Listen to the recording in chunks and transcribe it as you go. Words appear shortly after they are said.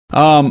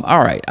All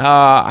right.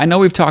 I know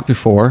we've talked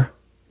before.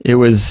 It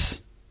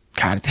was,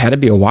 God, it had to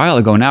be a while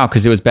ago now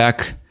because it was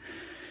back.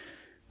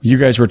 You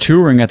guys were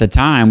touring at the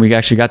time. We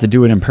actually got to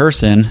do it in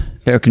person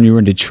back when you were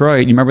in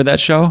Detroit. You remember that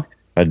show?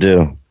 I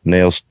do.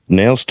 Nails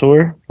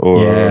tour, or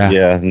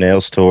Yeah.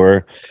 Nails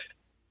tour.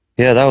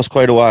 Yeah, that was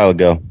quite a while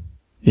ago.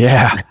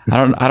 Yeah.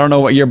 I don't know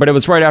what year, but it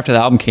was right after the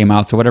album came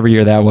out. So whatever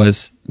year that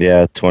was.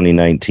 Yeah,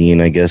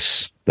 2019, I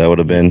guess that would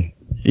have been.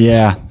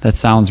 Yeah, that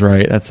sounds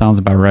right. That sounds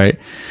about right.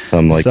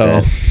 Something like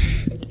that.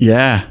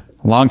 Yeah,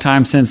 a long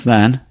time since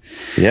then.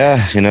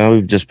 Yeah,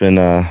 we've just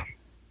been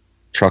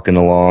trucking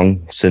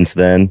along since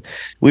then.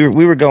 We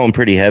were going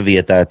pretty heavy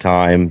at that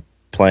time,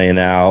 playing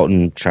out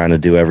and trying to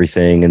do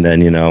everything, and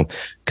then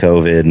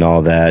COVID and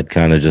all that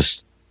kind of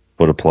just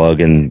put a plug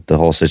in the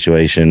whole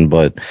situation.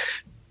 But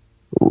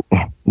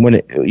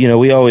when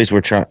we always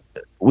were trying,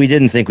 we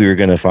didn't think we were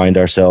going to find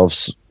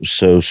ourselves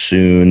so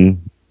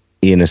soon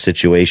in a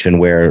situation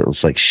where it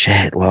was like,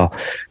 shit, well,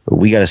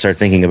 we got to start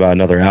thinking about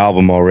another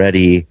album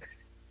already.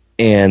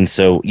 And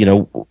so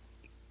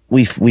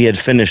we had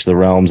finished the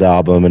Realms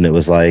album, and it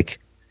was like,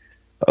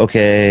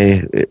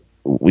 okay,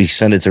 we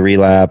send it to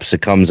Relapse,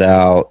 it comes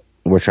out,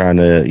 we're trying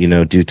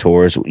to do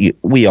tours.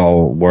 We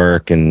all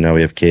work, and now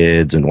we have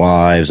kids and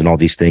wives and all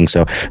these things,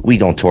 so we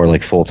don't tour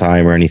like full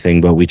time or anything,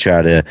 but we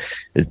try to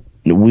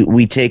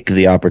we take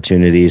the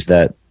opportunities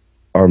that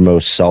are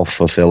most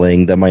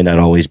self-fulfilling. That might not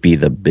always be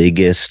the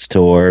biggest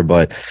tour,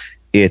 but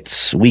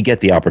we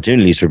get the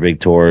opportunities for big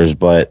tours,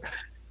 but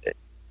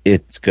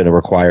it's going to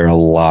require a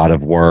lot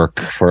of work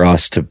for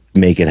us to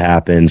make it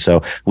happen.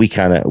 So we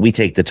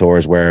take the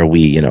tours where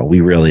we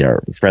really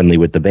are friendly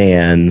with the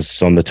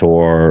bands on the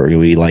tour.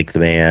 We like the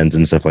bands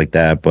and stuff like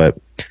that, but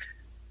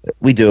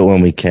we do it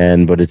when we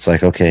can. But it's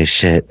like, okay,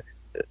 shit,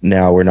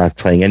 now we're not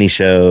playing any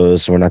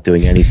shows. We're not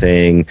doing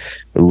anything.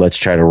 Let's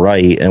try to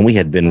write. And we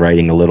had been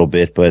writing a little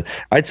bit, but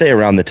I'd say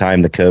around the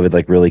time the COVID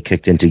like really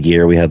kicked into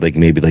gear, we had like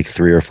maybe like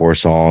 3 or 4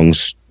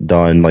 songs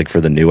done like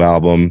for the new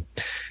album.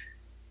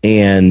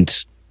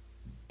 And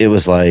it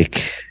was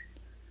like,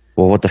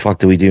 well, what the fuck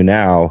do we do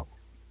now?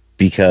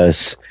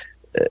 Because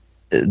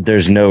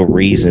there's no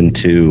reason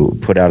to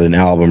put out an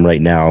album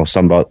right now.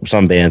 Some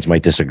bands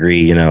might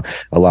disagree. A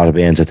lot of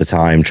bands at the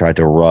time tried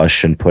to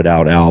rush and put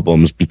out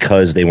albums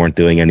because they weren't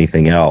doing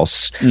anything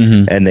else.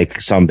 Mm-hmm.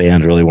 And some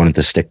bands really wanted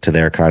to stick to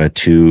their kind of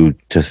 2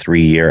 to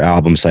 3 year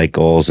album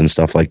cycles and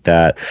stuff like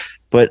that.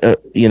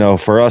 But,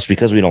 for us,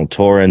 because we don't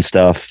tour and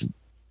stuff,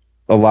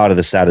 a lot of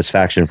the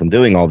satisfaction from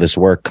doing all this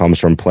work comes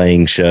from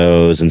playing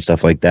shows and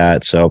stuff like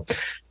that. So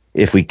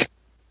if we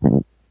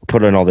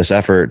put in all this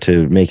effort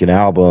to make an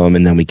album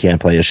and then we can't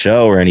play a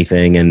show or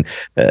anything, and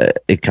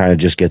it kind of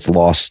just gets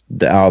lost,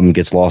 the album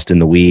gets lost in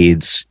the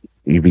weeds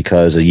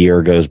because a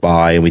year goes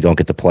by and we don't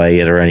get to play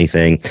it or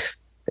anything,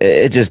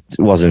 it just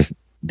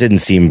didn't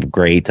seem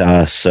great to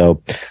us.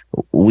 So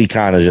we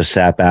kind of just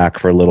sat back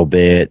for a little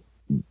bit.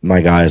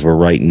 My guys were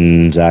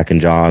writing, Zach and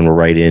John were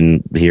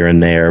writing here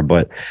and there,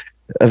 but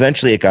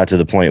eventually it got to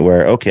the point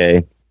where,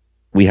 okay,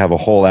 we have a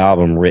whole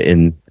album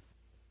written.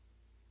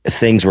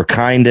 Things were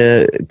kind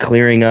of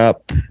clearing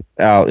up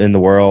out in the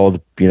world.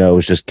 It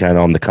was just kind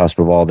of on the cusp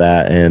of all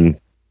that. And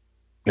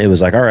it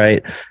was like, all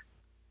right,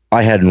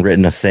 I hadn't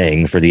written a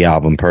thing for the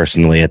album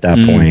personally at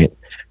that point.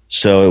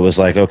 So it was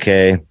like,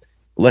 okay,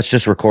 let's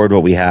just record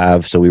what we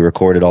have. So we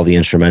recorded all the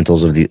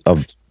instrumentals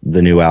of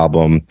the new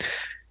album.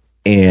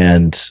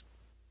 And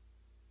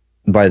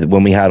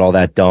when we had all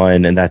that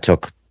done, and that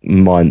took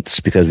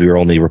months because we were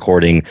only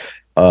recording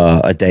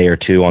a day or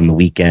two on the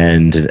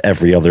weekend and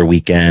every other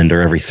weekend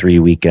or every 3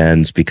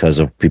 weekends because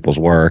of people's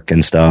work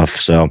and stuff.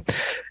 So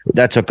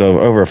that took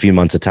over a few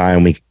months of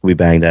time. We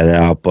banged that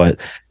out, but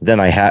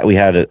then we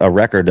had a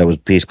record that was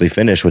basically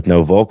finished with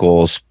no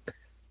vocals.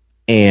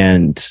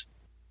 And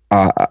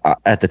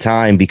at the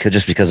time,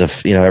 because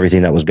of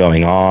everything that was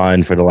going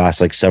on for the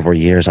last like several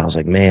years, I was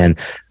like, man,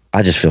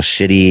 I just feel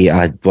shitty.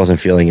 I wasn't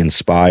feeling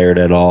inspired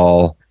at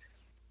all.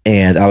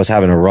 And I was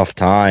having a rough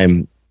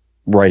time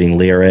writing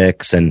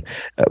lyrics, and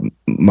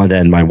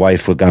then my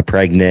wife got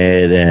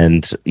pregnant,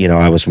 and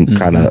I was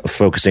kind of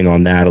focusing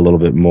on that a little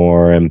bit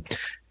more, and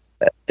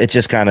it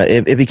just kind of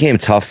it became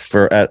tough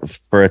for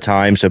a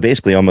time. So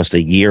basically almost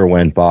a year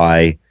went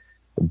by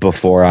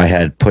before I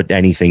had put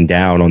anything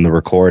down on the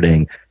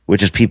recording,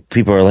 which is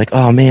people are like,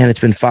 oh man, it's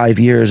been 5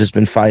 years. It's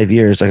been 5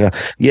 years. Like,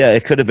 yeah,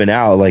 it could have been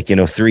out like,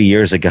 3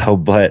 years ago,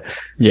 but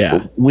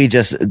yeah, we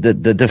just,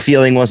 the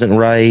feeling wasn't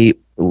right.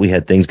 We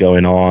had things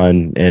going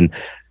on, and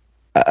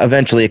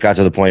eventually it got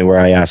to the point where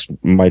I asked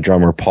my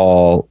drummer,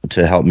 Paul,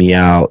 to help me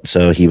out.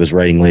 So he was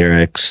writing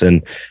lyrics,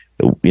 and,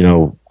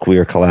 we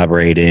were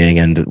collaborating,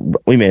 and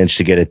we managed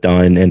to get it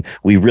done. And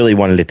we really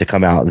wanted it to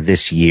come out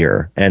this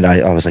year. And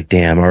I was like,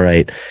 damn, all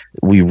right,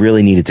 we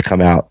really needed to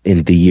come out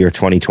in the year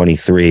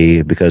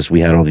 2023 because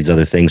we had all these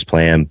other things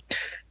planned.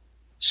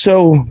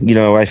 So,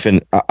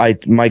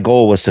 my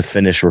goal was to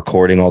finish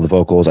recording all the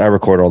vocals. I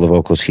record all the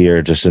vocals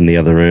here, just in the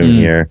other room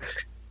here.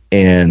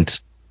 And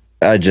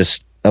I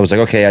was like,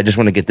 okay, I just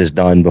want to get this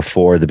done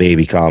before the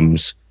baby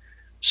comes.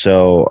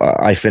 So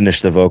I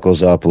finished the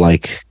vocals up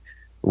like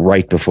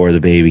right before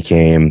the baby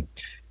came.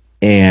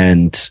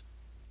 And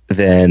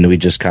then we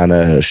just kind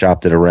of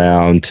shopped it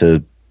around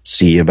to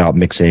see about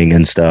mixing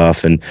and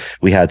stuff. And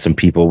we had some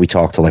people, we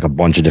talked to like a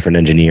bunch of different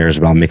engineers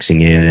about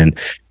mixing it, and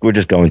we're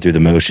just going through the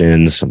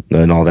motions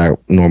and all that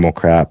normal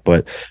crap.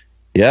 But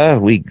yeah,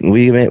 we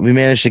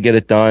managed to get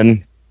it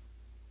done.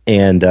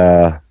 And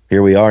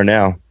here we are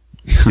now.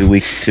 2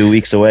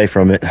 weeks away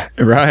from it.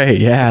 Right.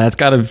 Yeah. That's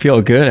got to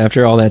feel good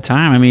after all that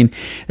time. I mean,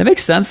 that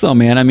makes sense though,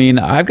 man. I mean,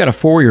 I've got a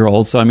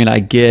 4-year-old, so I mean, I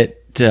get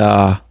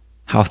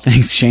how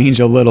things change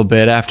a little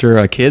bit after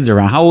a kid's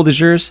around. How old is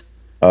yours?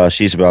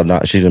 She's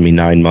gonna be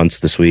 9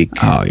 months this week.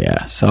 Oh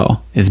yeah.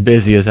 So it's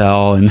busy as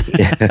hell. And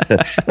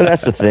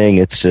that's the thing.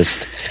 It's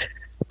just,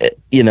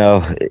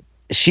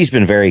 she's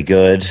been very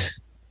good.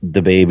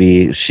 The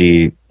baby,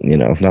 she,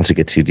 not to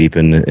get too deep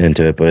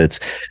into it, but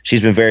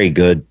she's been very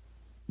good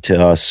to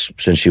us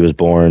since she was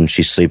born.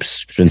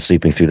 Been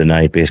sleeping through the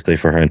night basically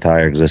for her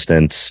entire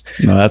existence.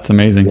 No, that's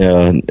amazing.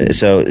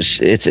 So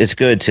it's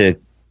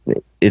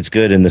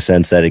good in the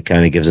sense that it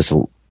kind of gives us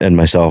and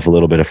myself a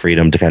little bit of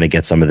freedom to kind of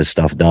get some of this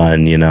stuff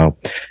done,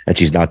 and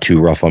she's not too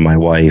rough on my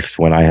wife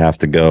when I have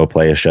to go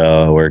play a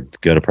show or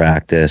go to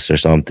practice or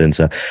something.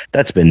 So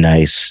that's been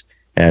nice.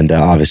 And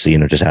obviously,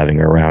 just having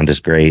her around is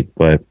great,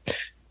 but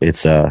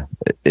it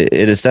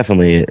is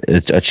definitely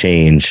a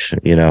change,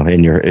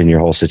 in your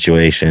whole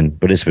situation.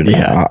 But it's been,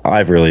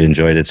 I've really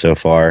enjoyed it so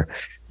far.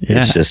 Yeah.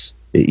 It's just,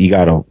 you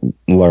got to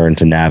learn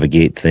to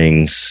navigate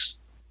things,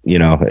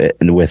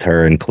 and with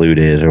her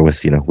included, or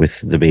with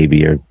the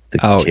baby or the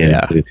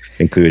kid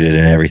included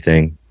in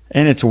everything.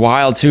 And it's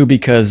wild too,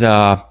 because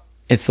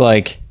it's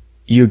like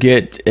you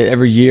get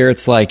every year,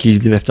 it's like you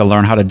have to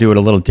learn how to do it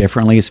a little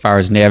differently as far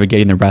as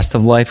navigating the rest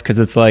of life. Because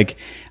it's like,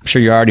 I'm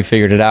sure you already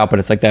figured it out, but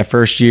it's like that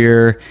first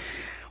year,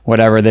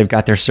 whatever, they've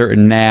got their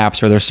certain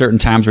naps, or there's certain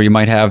times where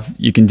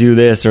you can do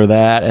this or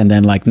that. And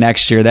then like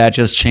next year that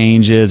just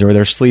changes, or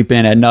they're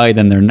sleeping at night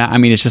and they're not. I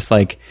mean, it's just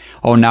like,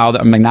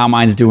 now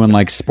mine's doing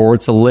like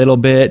sports a little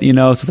bit,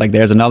 so it's like,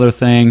 there's another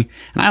thing.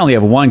 And I only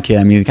have one kid.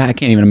 I mean, I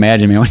can't even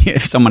imagine, man,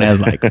 if someone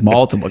has like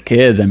multiple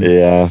kids, I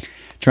mean,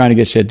 trying to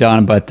get shit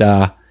done. But,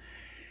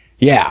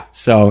 yeah.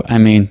 So, I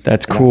mean,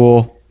 that's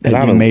cool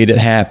that you made it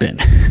happen.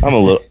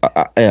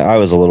 I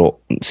was a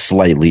little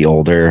slightly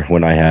older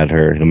when I had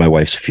her. My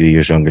wife's a few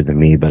years younger than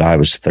me, but I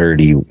was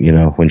 30,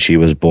 when she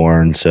was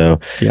born. So,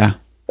 yeah,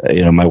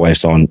 my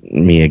wife's on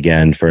me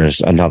again for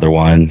another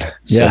one.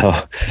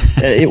 Yeah.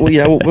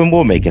 So,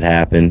 we'll make it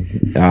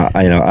happen.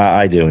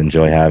 I do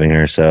enjoy having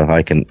her. So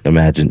I can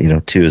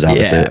imagine, 2 is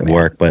obviously at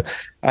work, but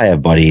I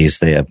have buddies.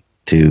 They have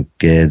 2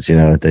 kids,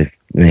 they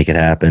make it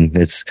happen.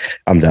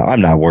 I'm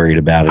not worried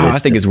about it. I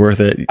think it's worth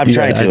it. I'm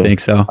trying to. I think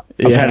so.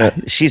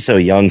 She's so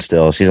young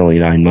still. She's only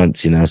 9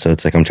 months, so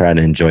it's like I'm trying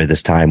to enjoy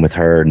this time with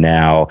her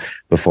now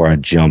before I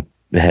jump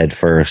head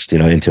first,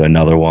 into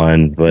another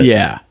one. But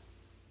yeah,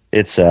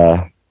 it's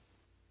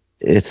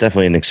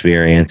definitely an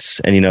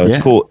experience. And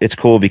it's cool. It's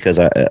cool because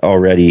I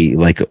already,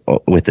 like,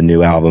 with the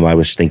new album, I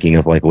was thinking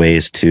of like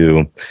ways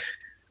to,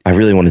 I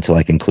really wanted to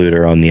like include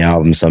her on the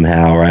album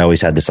somehow, or I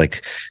always had this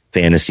like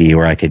fantasy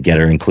where I could get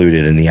her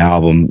included in the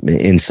album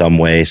in some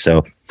way.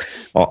 So,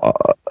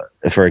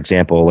 for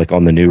example, like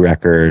on the new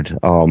record,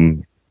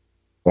 on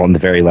the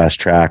very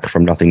last track,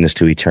 From Nothingness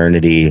to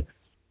Eternity,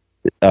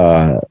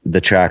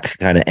 the track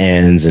kind of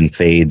ends and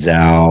fades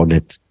out.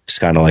 It's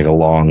kind of like a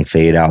long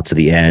fade out to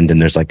the end.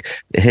 And it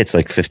hits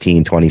like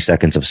 15, 20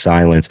 seconds of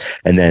silence.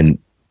 And then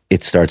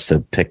it starts to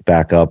pick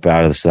back up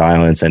out of the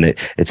silence. And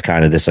it's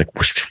kind of this like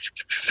whoosh,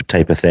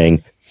 type of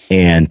thing.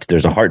 And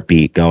there's a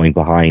heartbeat going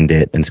behind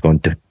it. And it's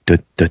going,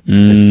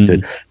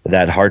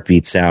 that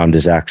heartbeat sound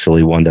is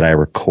actually one that I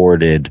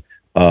recorded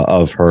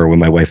of her when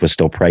my wife was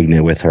still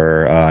pregnant with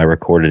her. I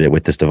recorded it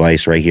with this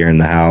device right here in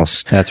the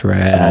house. That's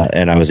rad.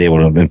 And I was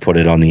able to put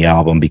it on the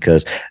album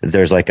because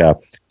there's a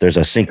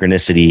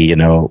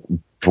synchronicity,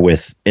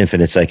 with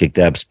Infinite Psychic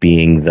Depths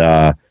being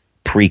the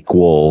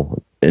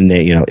prequel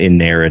in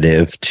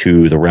narrative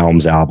to the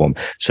Realms album.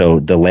 So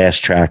the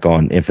last track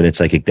on Infinite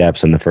Psychic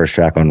Depths and the first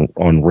track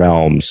on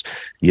Realms,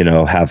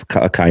 have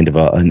a kind of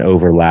an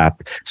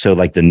overlap. So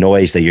like the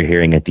noise that you're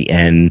hearing at the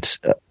end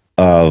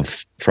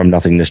of From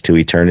Nothingness to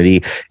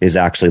Eternity is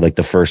actually like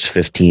the first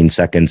 15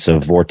 seconds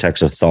of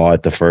Vortex of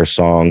Thought, the first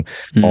song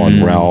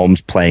on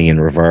Realms, playing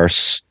in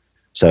reverse.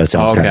 So it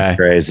sounds kind of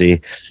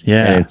crazy.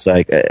 Yeah. And it's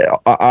like,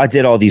 I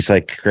did all these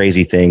like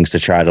crazy things to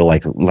try to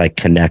like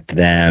connect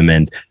them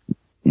and,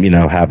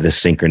 have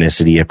this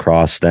synchronicity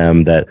across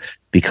them, that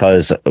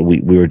because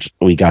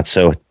we got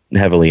so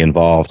heavily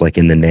involved like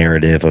in the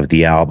narrative of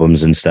the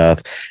albums and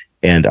stuff.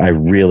 And I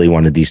really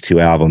wanted these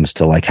 2 albums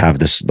to like have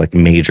this like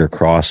major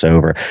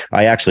crossover.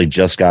 I actually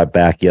just got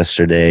back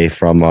yesterday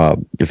from a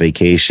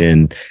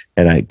vacation,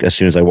 and as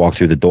soon as I walked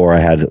through the door, I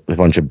had a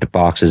bunch of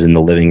boxes in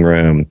the living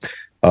room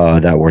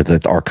that were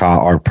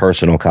our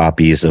personal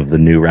copies of the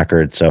new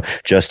record. So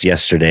just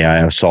yesterday,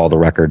 I saw the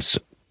records,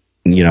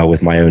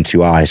 with my own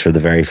 2 eyes for the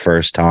very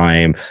first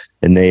time,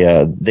 and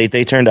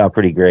they turned out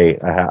pretty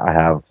great. I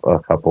have a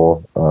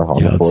couple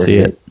on the board. Let's see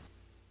it.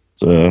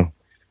 So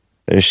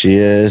There she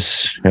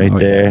is, right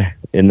there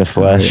in the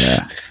flesh.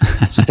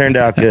 So it turned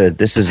out good.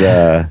 This is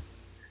a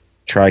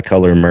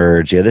tricolor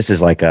merge. Yeah, this is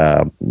like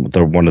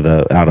one of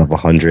the out of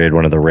 100,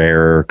 one of the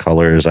rarer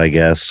colors, I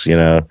guess.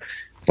 One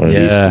of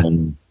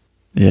these.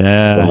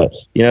 But,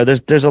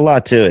 there's a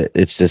lot to it.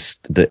 It's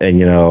just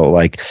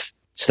like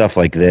stuff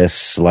like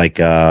this, like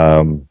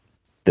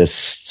this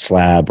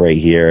slab right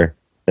here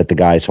that the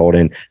guy's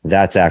holding.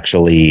 That's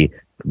actually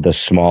the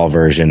small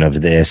version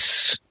of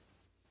this.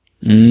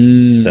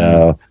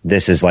 So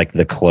this is like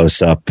the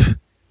close up,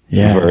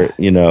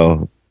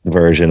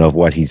 version of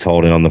what he's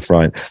holding on the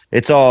front.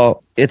 It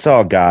all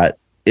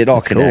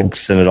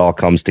connects and it all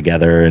comes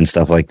together and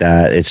stuff like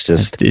that. It's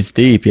just, it's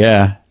deep.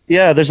 Yeah.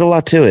 Yeah. There's a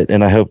lot to it.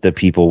 And I hope that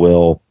people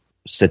will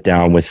sit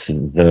down with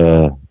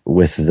the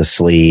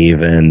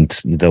sleeve and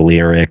the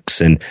lyrics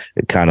and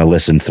kind of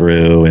listen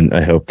through. And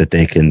I hope that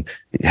they can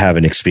have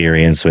an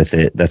experience with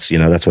it. That's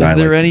what I like to do. Is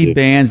there any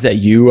bands that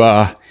you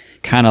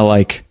kind of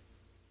like,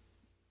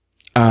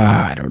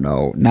 I don't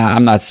know. Now,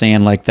 I'm not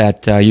saying like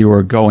that you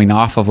were going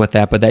off of with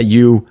that, but that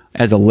you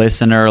as a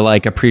listener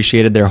like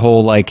appreciated their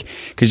whole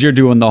because you're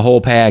doing the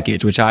whole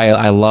package, which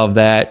I love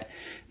that.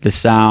 The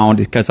sound,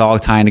 because all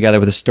tying together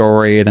with the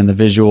story and then the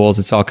visuals,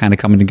 it's all kind of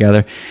coming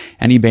together.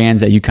 Any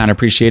bands that you kind of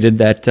appreciated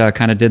that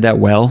kind of did that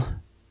well?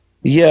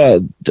 Yeah,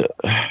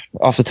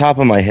 off the top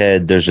of my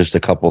head, there's just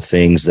a couple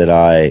things that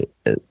I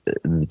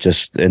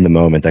just in the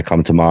moment that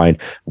come to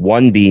mind.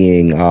 One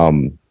being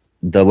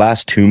the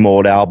last Tomb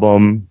Mold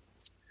album,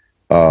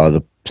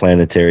 the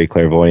Planetary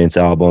Clairvoyance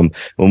album.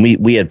 When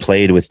we had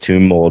played with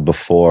Tomb Mold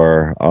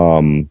before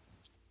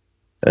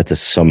at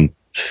some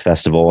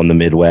festival in the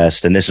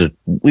Midwest, and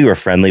we were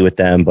friendly with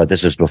them, but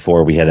this was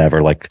before we had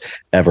ever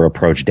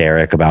approached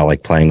Derek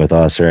about playing with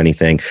us or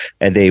anything.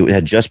 And they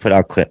had just put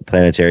out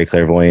Planetary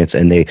Clairvoyance,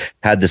 and they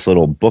had this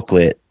little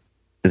booklet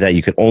that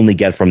you could only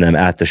get from them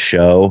at the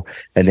show,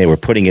 and they were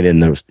putting it in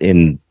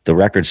the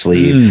record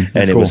sleeve,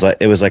 and it was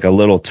like a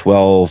little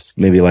 12,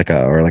 maybe like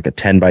a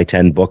 10 by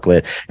 10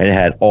 booklet, and it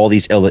had all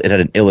these it had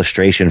an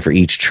illustration for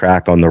each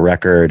track on the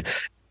record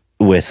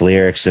with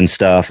lyrics and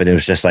stuff, and it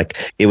was just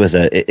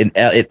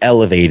it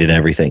elevated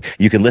everything.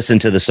 You can listen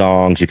to the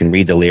songs, you can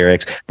read the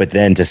lyrics, but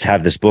then just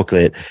have this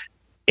booklet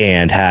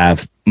and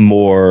have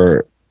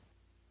more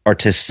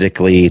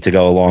artistically to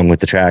go along with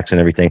the tracks and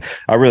everything.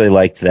 I really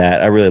liked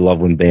that. I really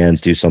love when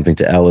bands do something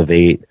to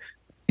elevate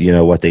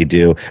what they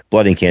do.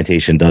 Blood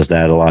Incantation does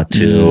that a lot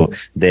too.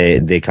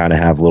 They kind of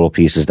have little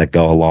pieces that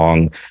go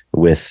along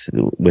with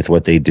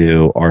what they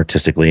do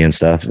artistically and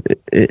stuff.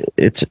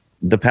 It's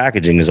the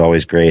packaging is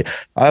always great.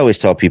 I always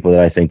tell people that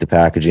I think the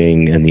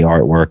packaging and the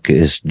artwork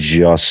is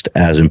just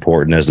as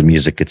important as the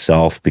music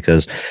itself,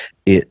 because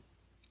it's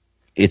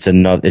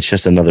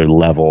just another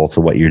level to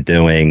what you're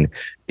doing.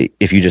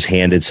 If you just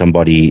handed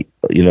somebody,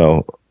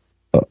 a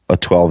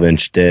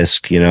 12-inch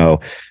disc,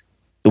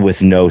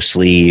 with no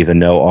sleeve and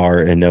no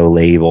art and no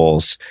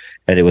labels,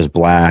 and it was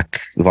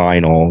black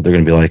vinyl, they're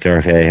going to be like,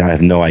 okay, I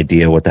have no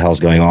idea what the hell's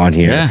going on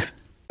here. Yeah.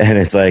 And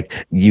it's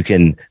like, you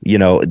can,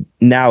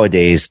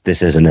 nowadays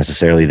this isn't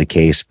necessarily the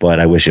case, but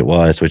I wish it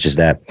was, which is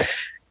that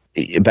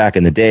back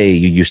in the day,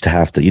 you didn't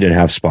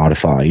have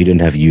Spotify, you didn't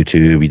have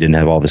YouTube, you didn't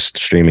have all this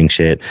streaming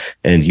shit.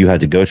 And you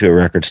had to go to a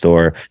record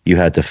store, you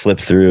had to flip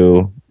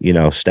through,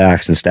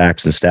 stacks and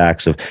stacks and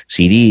stacks of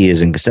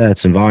CDs and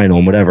cassettes and vinyl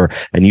and whatever.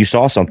 And you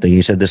saw something,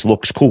 you said, this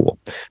looks cool.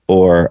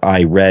 Or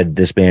I read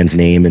this band's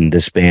name and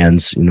this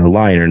band's,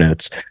 liner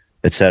notes,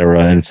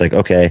 etc. And it's like,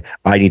 okay,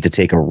 I need to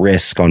take a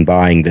risk on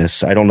buying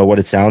this. I don't know what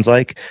it sounds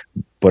like,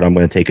 but I'm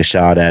going to take a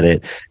shot at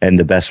it. And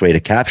the best way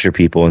to capture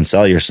people and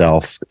sell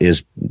yourself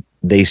is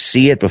they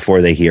see it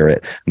before they hear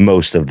it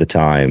most of the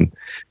time,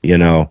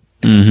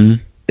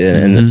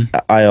 And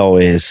I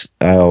always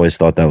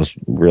thought that was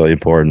really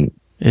important.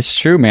 It's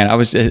true, man.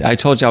 I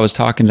told you I was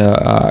talking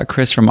to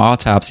Chris from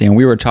Autopsy, and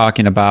we were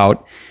talking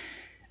about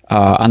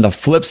on the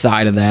flip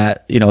side of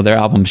that, their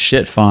album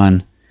Shit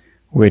Fun,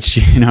 which,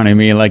 you know what I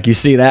mean? Like, you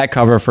see that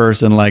cover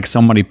first, and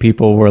so many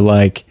people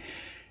were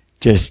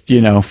just,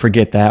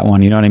 forget that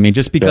one. You know what I mean?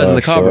 Just because of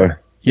the cover.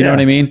 Sure. You know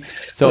what I mean?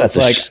 So well,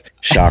 it's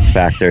shock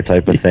factor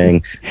type of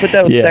thing. But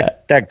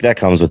that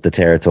comes with the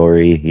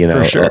territory,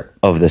 For sure.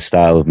 of this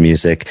style of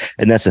music.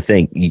 And that's the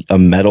thing. A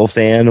metal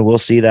fan will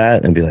see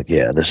that and be like,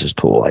 yeah, this is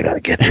cool. I got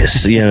to get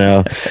this,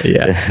 Yeah.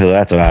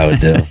 That's what I would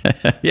do.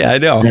 Yeah, I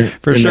know.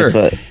 For sure.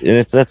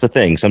 That's the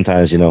thing.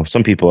 Sometimes,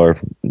 some people are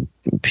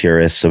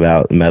purists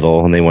about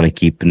metal and they want to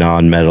keep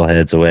non-metal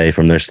heads away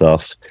from their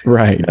stuff.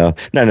 Right. Not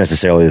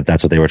necessarily that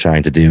that's what they were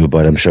trying to do,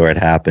 but I'm sure it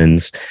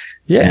happens.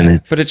 Yeah,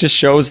 but it just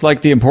shows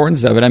the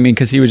importance of it. I mean,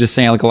 because he was just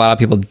saying a lot of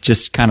people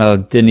just kind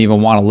of didn't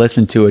even want to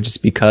listen to it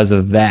just because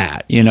of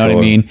that. You know what I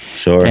mean?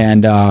 Sure.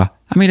 And I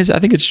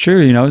think it's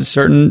true.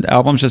 Certain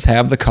albums just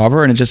have the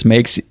cover, and it just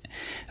makes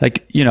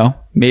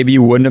maybe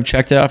you wouldn't have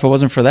checked it out if it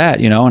wasn't for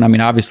that. And I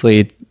mean,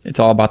 obviously, it's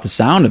all about the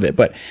sound of it.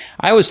 But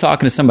I was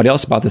talking to somebody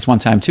else about this one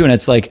time too, and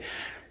it's like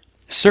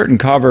certain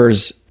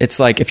covers. It's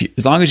like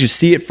as long as you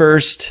see it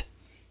first.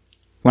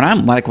 When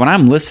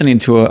I'm listening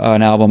to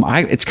an album,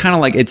 it's kind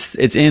of like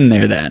it's in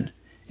there then.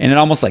 and it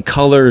almost like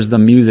colors the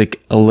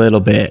music a little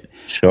bit.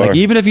 Sure. Like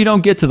even if you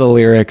don't get to the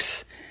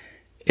lyrics,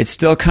 it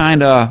still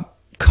kind of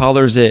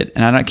colors it.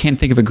 And I can't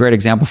think of a great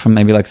example from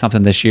maybe like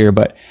something this year,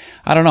 but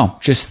I don't know.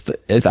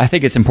 I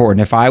think it's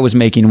important. If I was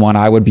making one,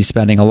 I would be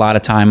spending a lot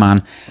of time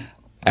on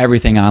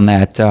everything on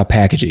that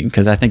packaging,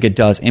 because I think it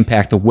does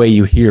impact the way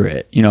you hear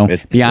it,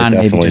 beyond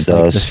maybe just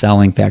like the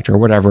selling factor or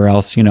whatever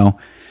else,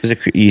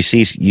 You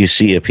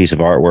see a piece of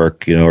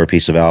artwork, or a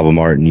piece of album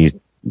art, and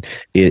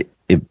it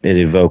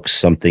evokes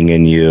something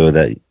in you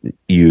that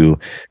you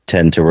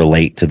tend to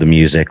relate to the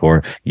music,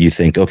 or you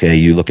think, okay,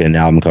 you look at an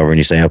album cover and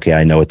you say, okay,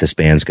 I know what this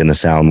band's going to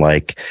sound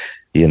like.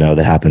 That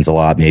happens a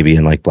lot, maybe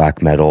in like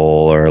black metal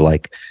or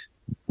like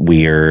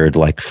weird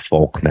like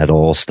folk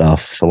metal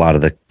stuff. A lot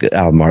of the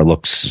album art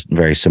looks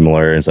very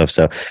similar and stuff.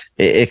 So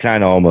it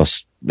kind of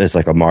almost is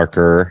like a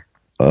marker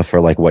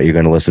for like what you're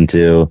going to listen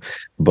to,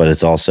 but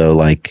it's also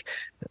like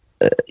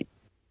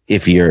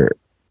if you're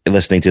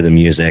listening to the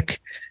music,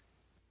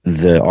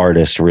 the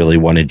artist really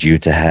wanted you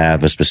to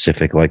have a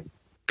specific like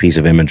piece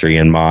of imagery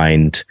in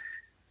mind.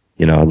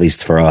 At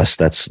least for us,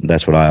 that's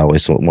what I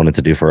always wanted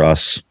to do for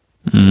us.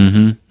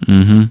 Mm-hmm.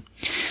 Mm-hmm.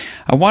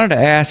 I wanted to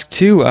ask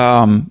too,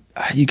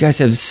 you guys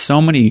have so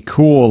many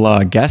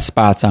cool guest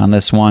spots on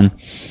this one.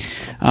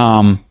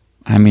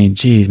 I mean,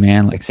 geez,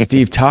 man, like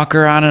Steve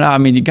Tucker on it. I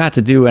mean, you got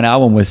to do an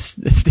album with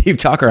Steve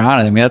Tucker on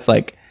it. I mean, that's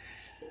like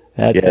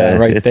that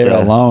right there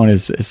alone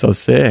is so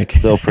sick.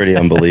 Still pretty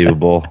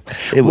unbelievable.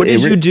 What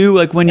did you do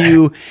like when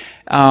you,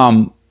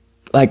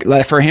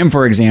 like for him,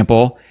 for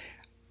example?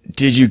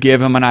 Did you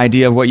give him an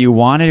idea of what you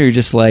wanted, or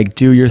just like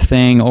do your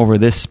thing over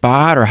this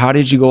spot, or how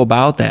did you go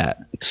about that?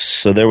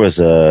 So there was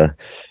a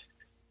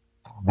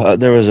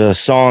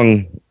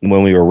song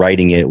when we were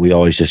writing it. We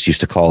always just used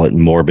to call it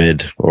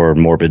Morbid or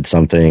Morbid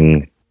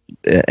something,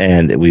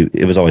 and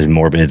it was always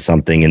Morbid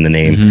something in the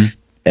name,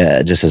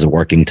 mm-hmm. Just as a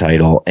working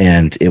title.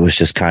 And it was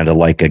just kind of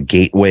like a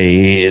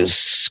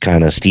Gateways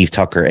kind of Steve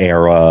Tucker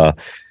era,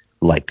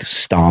 like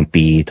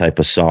stompy type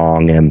of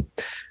song. And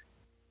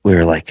we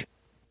were like,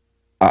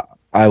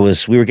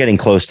 we were getting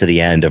close to the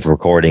end of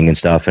recording and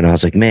stuff. And I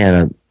was like,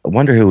 man, I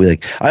wonder who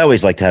I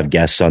always like to have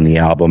guests on the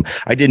album.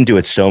 I didn't do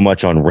it so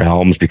much on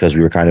Realms because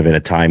we were kind of in a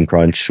time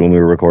crunch when we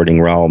were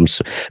recording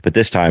Realms, but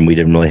this time we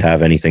didn't really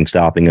have anything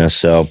stopping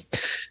us.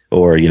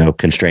 Or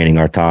constraining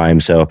our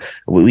time. So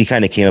we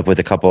kind of came up with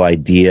a couple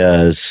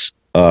ideas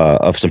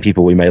of some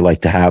people we might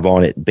like to have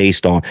on it,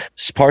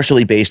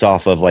 partially based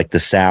off of like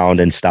the sound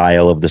and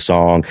style of the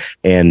song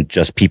and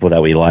just people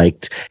that we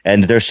liked.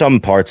 And there's some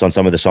parts on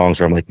some of the songs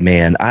where I'm like,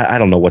 man, I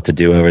don't know what to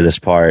do over this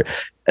part.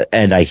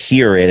 And I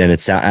hear it and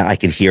I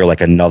can hear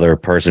like another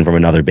person from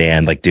another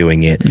band like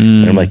doing it.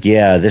 And I'm like,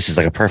 yeah, this is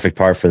like a perfect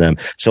part for them.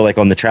 So like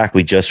on the track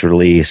we just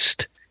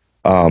released,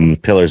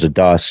 Pillars of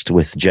Dust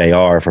with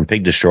JR from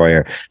Pig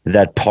Destroyer,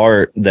 that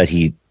part that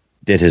he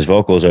did his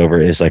vocals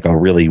over is like a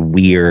really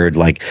weird,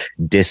 like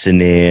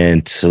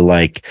dissonant,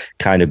 like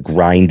kind of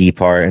grindy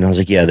part. And I was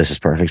like, yeah, this is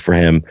perfect for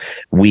him.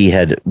 We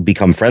had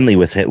become friendly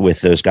with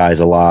those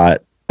guys a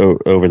lot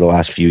over the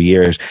last few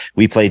years.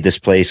 We played this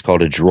place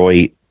called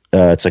Adroit.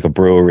 It's like a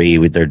brewery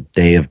with their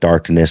Day of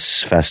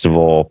Darkness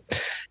festival.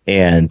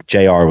 And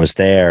JR was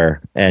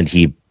there and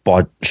he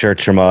bought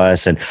shirts from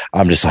us, and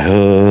I'm just like,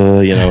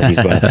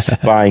 he's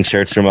buying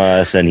shirts from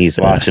us, and he's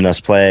watching us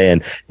play,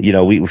 and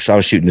I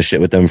was shooting the shit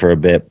with them for a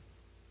bit,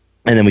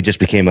 and then we just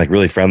became like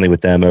really friendly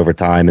with them over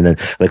time, and then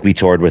like we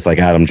toured with like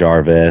Adam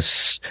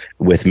Jarvis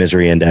with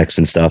Misery Index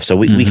and stuff, so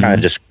we kind of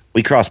just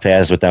crossed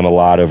paths with them a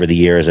lot over the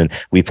years, and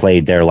we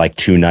played there like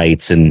 2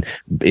 nights in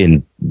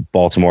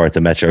Baltimore at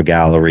the Metro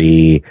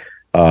Gallery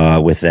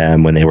with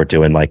them when they were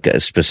doing like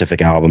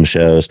specific album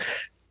shows.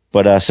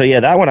 But so yeah,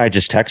 that one I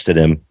just texted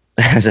him.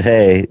 I said,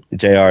 hey,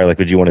 JR, like,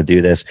 would you want to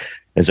do this?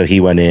 And so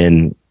he went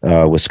in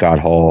with Scott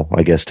Hall,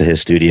 I guess, to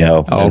his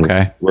studio. Oh,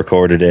 okay.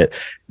 Recorded it.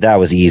 That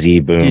was easy.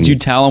 Boom. Did you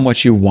tell him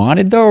what you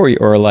wanted, though?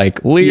 Or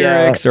like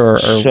lyrics or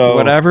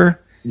whatever?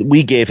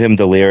 We gave him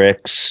the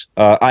lyrics.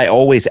 I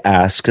always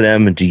ask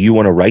them, do you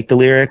want to write the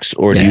lyrics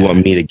or do you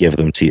want me to give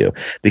them to you?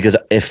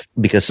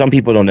 Because some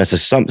people don't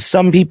necessarily,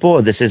 some people,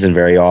 this isn't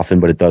very often,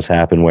 but it does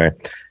happen where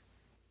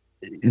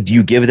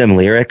you give them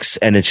lyrics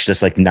and it's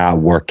just like not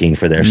working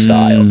for their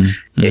style.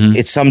 Mm-hmm.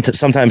 It's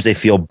sometimes they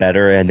feel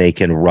better and they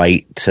can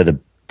write to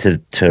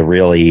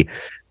really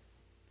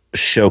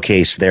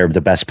showcase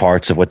the best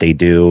parts of what they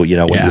do,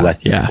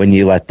 when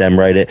you let them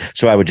write it.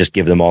 So I would just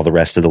give them all the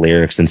rest of the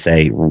lyrics and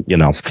say,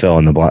 fill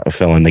in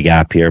the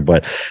gap here.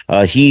 But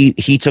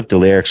he took the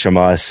lyrics from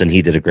us and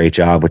he did a great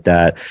job with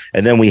that.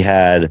 And then we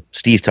had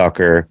Steve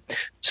Tucker.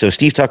 So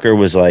Steve Tucker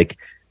was like,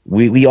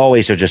 we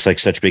always are just like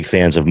such big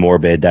fans of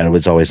Morbid that it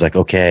was always like,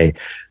 okay,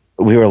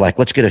 we were like,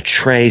 let's get a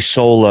Trey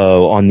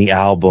solo on the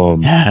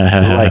album.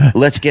 Like,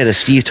 let's get a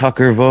Steve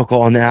Tucker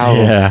vocal on the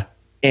album. Yeah.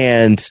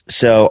 And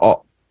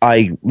so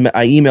I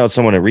emailed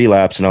someone at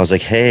Relapse and I was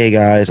like, hey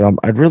guys,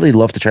 I'd really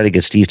love to try to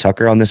get Steve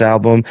Tucker on this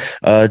album.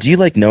 Do you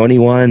like know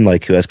anyone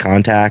like who has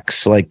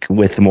contacts like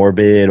with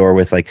Morbid or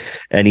with like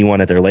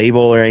anyone at their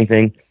label or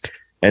anything?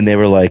 And they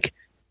were like,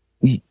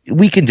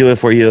 we can do it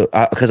for you,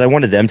 because I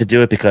wanted them to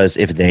do it, because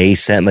if they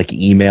sent like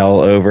email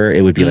over,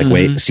 it would be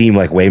like seem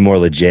like way more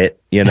legit,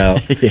 you know.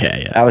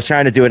 Yeah. I was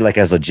trying to do it like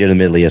as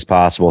legitimately as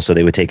possible so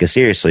they would take us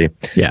seriously.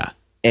 Yeah.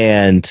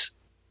 And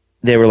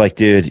they were like,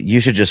 dude, you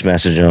should just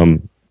message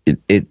him.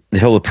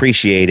 He'll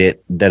appreciate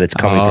it that it's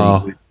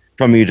coming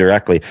from you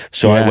directly.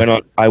 So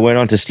I went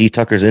on to Steve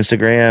Tucker's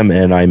Instagram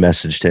and I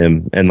messaged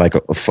him, and like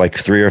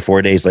 3 or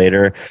 4 days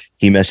later,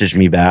 he messaged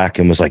me back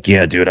and was like,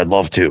 yeah, dude, I'd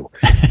love to.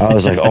 I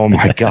was like, oh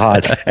my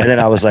God. And then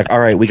I was like, all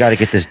right, we got to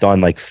get this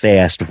done like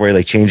fast before he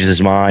like changes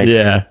his mind.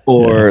 Yeah.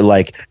 Or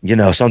like, you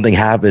know, something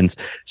happens.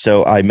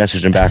 So I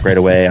messaged him back right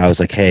away. I was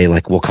like, hey,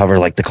 like we'll cover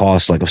like the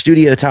cost like of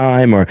studio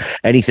time or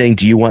anything.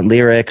 Do you want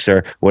lyrics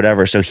or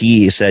whatever? So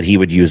he said he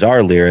would use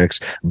our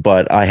lyrics,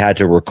 but I had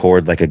to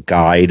record like a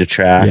guide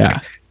track. Yeah.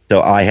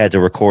 So I had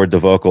to record the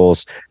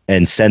vocals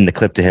and send the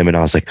clip to him. And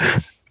I was like,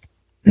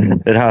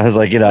 and I was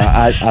like, you know,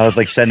 I was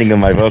like sending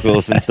him my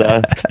vocals and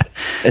stuff.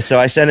 And so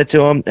I sent it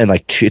to him, and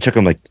like it took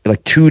him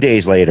like 2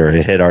 days later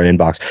it hit our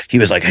inbox. He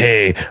was like,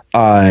 hey,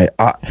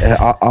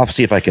 I'll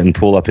see if I can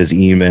pull up his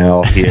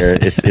email here.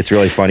 It's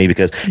really funny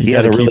because he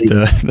has a really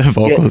the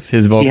vocals,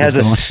 his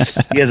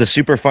vocals. He has a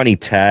super funny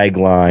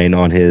tagline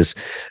on his,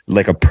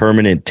 like a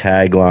permanent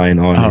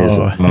tagline on his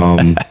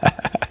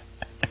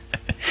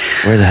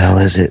where the hell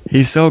is it?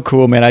 He's so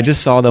cool, man. I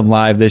just saw them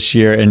live this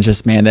year, and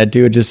just, man, that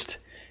dude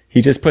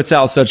he just puts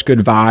out such good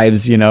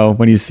vibes, you know,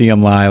 when you see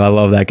him live. I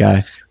love that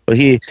guy. Well,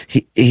 he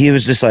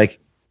was just like,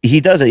 he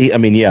does it. I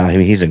mean,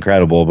 he's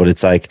incredible, but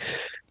it's like,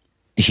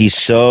 he's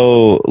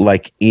so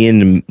like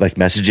in like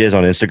messages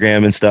on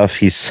Instagram and stuff.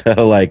 He's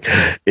so like,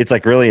 it's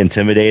like really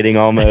intimidating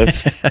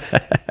almost.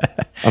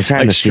 I'm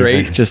trying to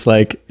straight, just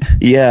like,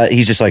 yeah,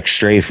 he's just like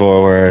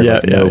straightforward.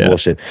 Yeah, no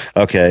bullshit.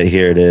 Okay,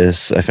 here it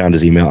is. I found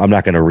his email. I'm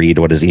not going to read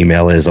what his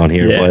email is on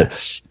here, but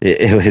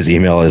his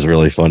email is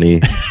really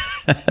funny.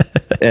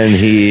 And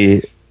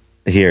here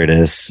it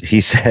is.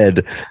 He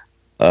said,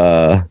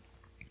 where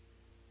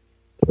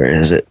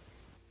is it?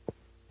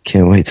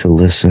 Can't wait to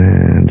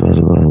listen. Blah,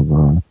 blah,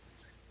 blah.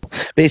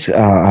 Basically,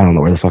 I don't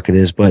know where the fuck it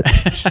is, but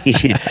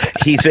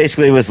he's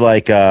basically was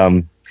like,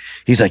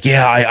 he's like,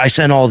 yeah, I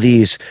sent all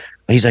these.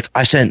 He's like,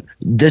 I sent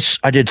this.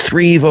 I did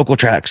 3 vocal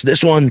tracks.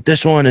 This one,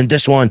 and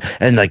this one,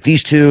 and like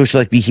these 2 should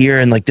like be here,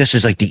 and like this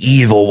is like the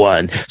evil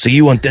one. So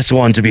you want this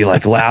one to be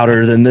like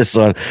louder than this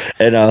one?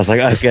 And I was like,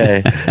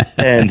 okay.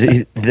 And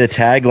the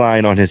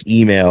tagline on his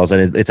emails,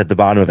 and it's at the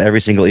bottom of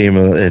every single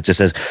email. It just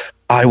says,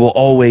 "I will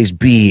always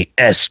be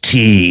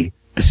ST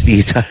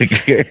Steve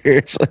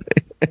Tucker."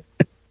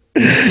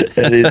 He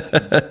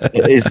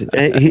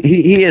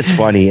is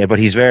funny, but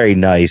he's very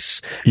nice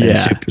and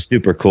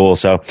super cool.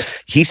 So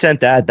he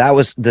sent that. That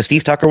was the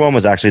Steve Tucker one,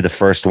 was actually the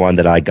first one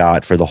that I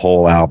got for the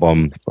whole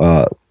album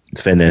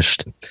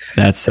finished.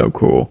 That's so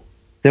cool.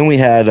 Then we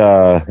had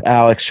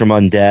Alex from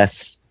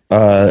Undeath.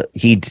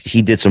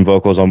 He did some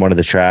vocals on one of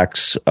the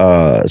tracks.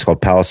 It's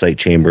called Palisade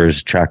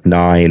Chambers, track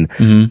 9.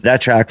 Mm-hmm.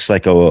 That track's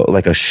like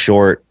a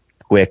short,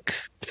 quick,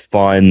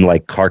 fun,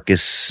 like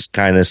Carcass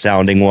kind of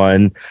sounding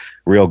one.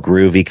 Real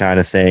groovy kind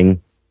of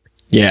thing.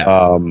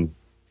 Yeah.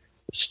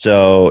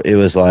 So it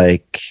was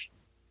like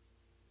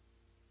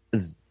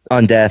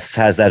Undeath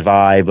has that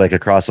vibe like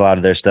across a lot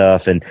of their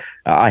stuff, and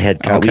I had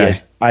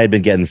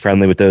been getting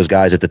friendly with those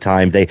guys at the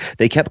time. They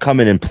kept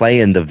coming and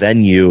playing the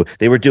venue.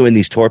 They were doing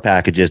these tour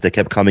packages. They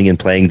kept coming and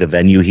playing the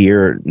venue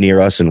here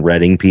near us in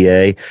Reading,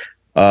 PA,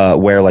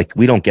 where like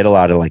we don't get a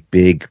lot of like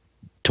big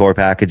tour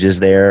packages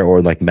there,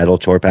 or like metal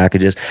tour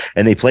packages,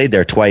 and they played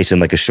there twice in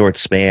like a short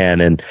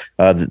span. And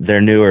their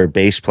newer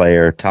bass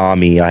player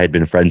Tommy, I had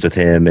been friends with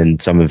him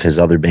and some of his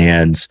other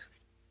bands,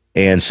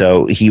 and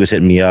so he was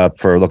hitting me up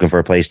for looking for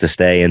a place to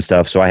stay and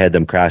stuff. So I had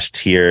them crashed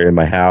here in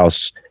my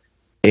house,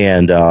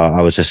 and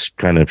I was just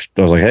I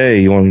was like,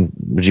 hey,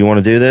 would you want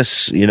to do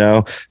this, you know?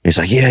 And he's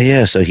like,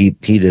 yeah. So he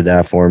did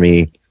that for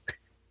me,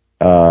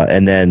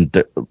 and then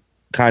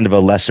kind of a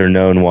lesser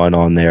known one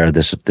on there.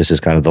 This is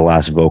kind of the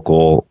last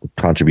vocal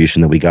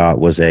contribution that we got,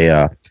 was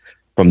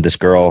from this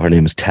girl. Her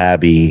name is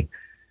Tabby.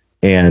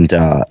 And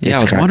I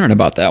was wondering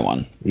about that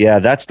one. Yeah,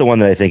 that's the one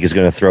that I think is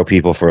going to throw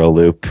people for a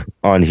loop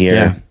on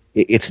here. Yeah.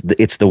 It's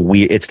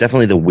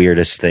definitely the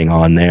weirdest thing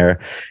on there.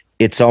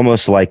 It's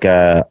almost like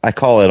I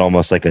call it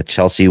almost like a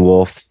Chelsea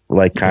Wolf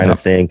like kind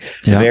of thing.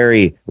 Yeah.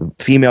 Very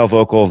female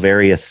vocal,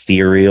 very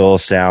ethereal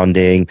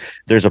sounding.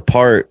 There's a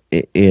part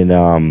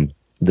in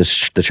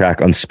the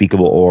track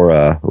Unspeakable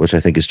Aura, which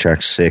I think is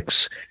track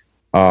 6,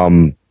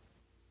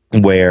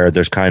 where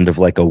there's kind of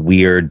like a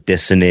weird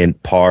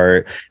dissonant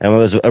part. And I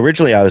was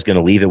going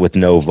to leave it with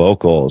no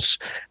vocals.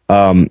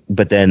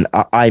 But then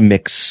I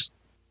mix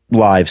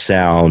live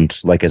sound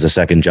like as a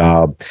second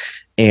job.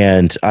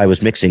 And I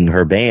was mixing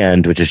her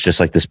band, which is just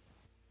like this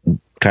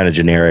kind of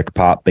generic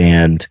pop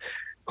band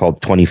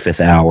called 25th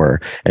Hour.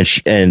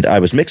 And I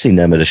was mixing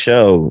them at a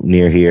show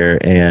near here,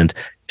 and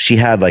she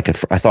had like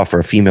I thought for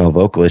a female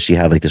vocalist, she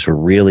had like this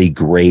really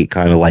great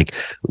kind of like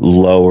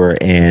lower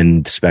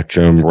end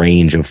spectrum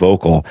range of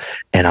vocal.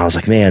 And I was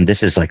like, man,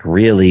 this is like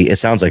really, it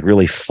sounds like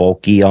really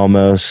folky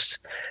almost.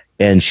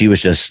 and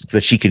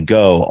but she could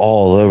go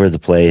all over the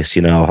place,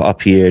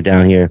 up here,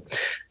 down here.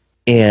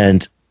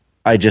 And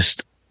I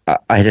just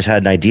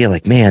had an idea,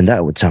 like, man,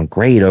 that would sound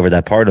great over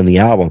that part on the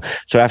album.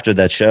 So after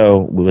that show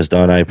was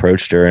done, I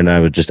approached her and I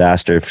would just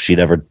asked her if she'd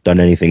ever done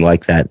anything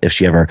like that, if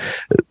she ever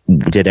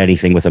did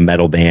anything with a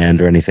metal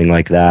band or anything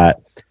like that.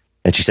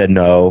 And she said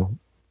no.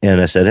 And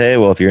I said, hey,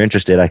 well, if you're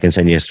interested, I can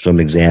send you some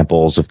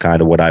examples of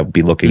kind of what I would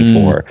be looking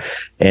for.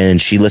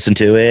 And she listened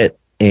to it,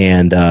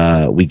 and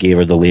we gave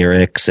her the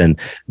lyrics. And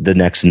the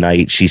next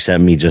night she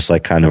sent me just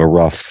like kind of a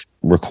rough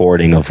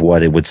recording of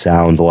what it would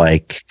sound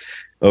like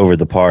over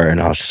the part.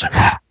 And I was just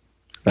like,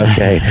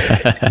 okay.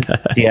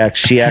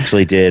 She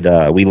actually did.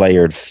 We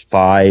layered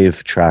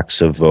 5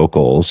 tracks of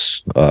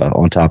vocals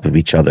on top of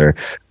each other,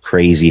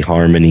 crazy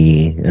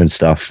harmony and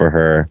stuff for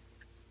her.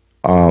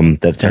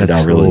 That turned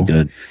out really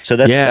good. So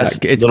that's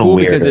it's cool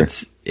weirder.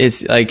 Because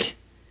it's like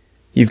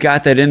you've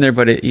got that in there,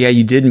 but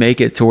you did make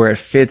it to where it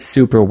fits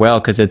super well,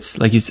 because it's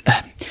like the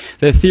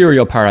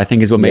ethereal part, I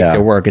think, is what makes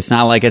it work. It's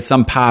not like it's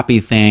some poppy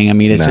thing. I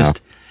mean, it's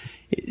just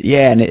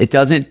and it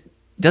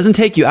doesn't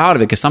take you out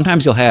of it, because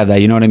sometimes you'll have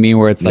that, you know what I mean,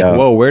 where it's like,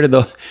 whoa, where did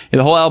the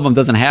whole album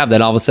doesn't have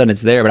that, all of a sudden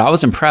it's there. But I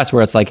was impressed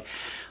where it's like,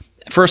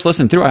 first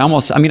listen through,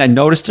 I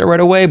noticed it right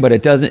away, but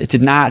it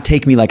did not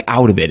take me like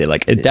out of it.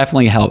 It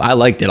definitely helped. I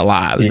liked it a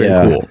lot. It was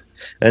very cool.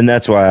 And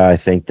that's why I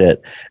think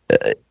that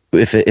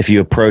if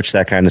you approach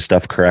that kind of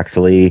stuff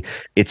correctly,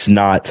 it's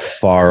not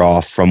far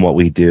off from what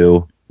we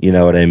do. You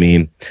know what I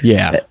mean?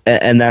 Yeah.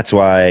 And that's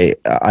why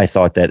I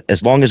thought that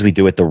as long as we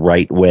do it the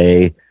right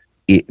way,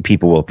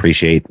 people will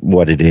appreciate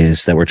what it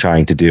is that we're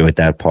trying to do at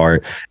that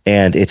part.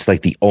 And it's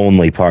like the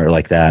only part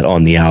like that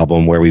on the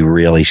album where we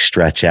really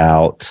stretch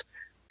out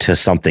to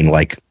something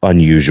like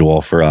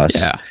unusual for us.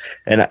 Yeah.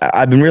 And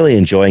I've been really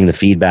enjoying the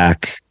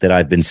feedback that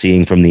I've been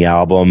seeing from the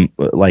album,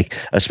 like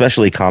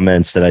especially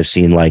comments that I've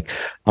seen, like,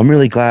 I'm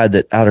really glad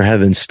that Outer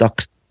Heaven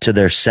stuck to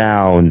their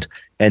sound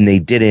and they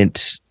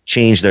didn't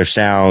change their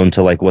sound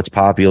to like what's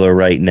popular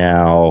right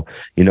now,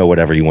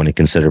 whatever you want to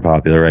consider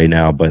popular right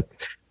now. But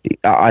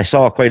I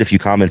saw quite a few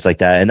comments like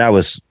that, and that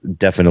was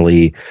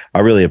definitely, I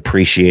really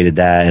appreciated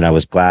that, and I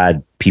was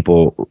glad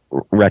people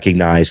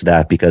recognized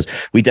that, because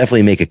we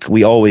definitely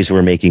we always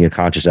were making a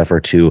conscious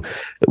effort to,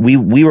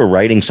 we were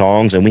writing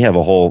songs, and we have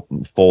a whole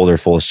folder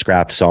full of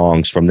scrapped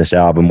songs from this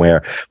album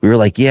where we were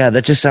like, yeah,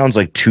 that just sounds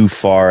like too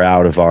far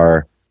out of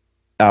our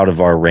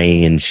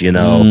range,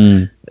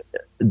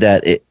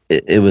 that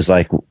it was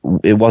like,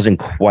 it wasn't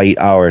quite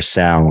our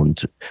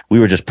sound. We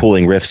were just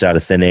pulling riffs out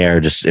of thin air.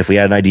 Just, if we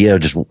had an idea,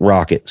 just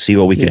rock it, see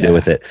what we could do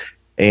with it.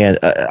 And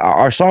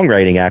our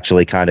songwriting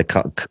actually kind of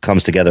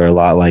comes together a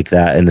lot like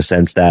that, in the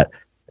sense that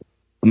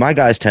my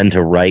guys tend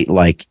to write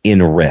like in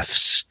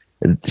riffs.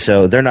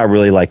 So they're not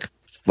really like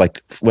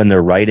when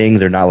they're writing,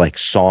 they're not like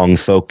song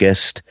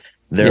focused.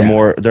 They're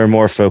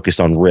more focused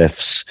on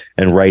riffs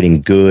and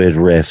writing good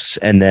riffs.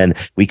 And then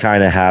we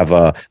kind of have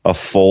a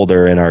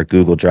folder in our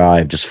Google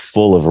Drive just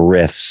full of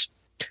riffs.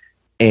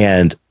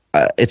 And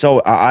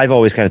I've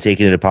always kind of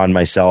taken it upon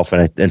myself,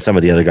 and some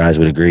of the other guys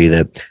would agree,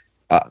 that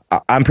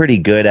I'm pretty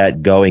good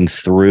at going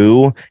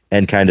through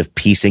and kind of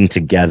piecing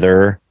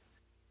together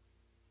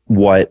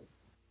what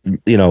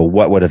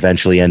would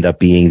eventually end up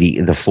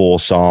being the full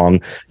song.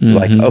 Mm-hmm.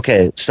 Like,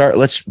 okay,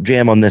 let's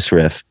jam on this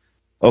riff.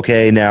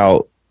 Okay,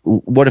 now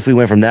what if we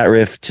went from that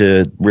riff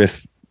to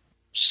riff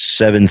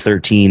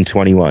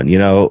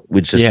 7-13-21?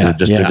 Which they're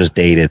just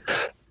dated.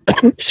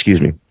 Excuse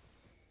me.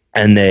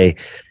 And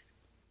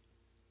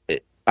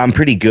I'm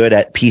pretty good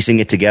at piecing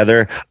it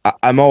together.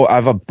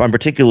 I'm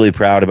particularly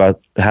proud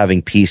about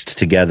having pieced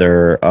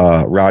together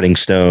Rotting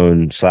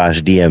Stone /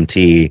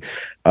 DMT.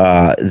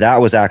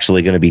 That was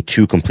actually going to be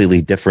 2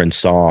 completely different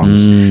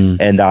songs.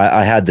 And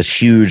I had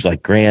this huge,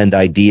 like, grand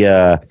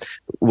idea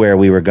where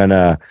we were going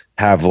to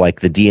have like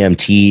the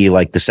DMT,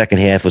 like the second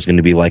half was going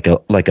to be like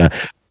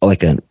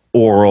an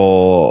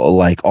oral,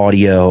 like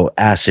audio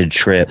acid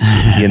trip,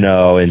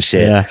 and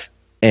shit. Yeah.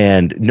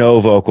 And no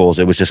vocals.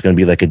 It was just going to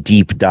be like a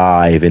deep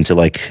dive into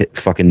like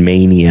fucking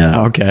mania.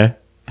 Okay.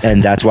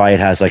 And that's why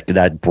it has like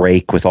that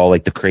break with all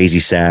like the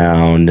crazy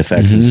sound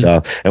effects and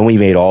stuff. And we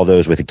made all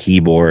those with a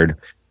keyboard.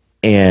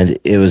 And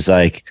it was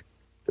like,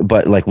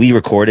 but like we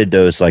recorded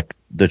those, like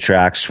the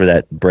tracks for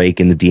that break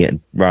in the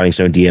Rotting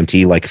Stone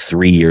DMT like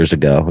 3 years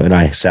ago. And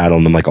I sat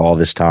on them like all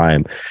this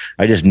time.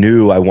 I just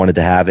knew I wanted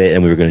to have it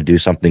and we were going to do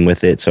something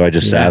with it. So I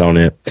just sat on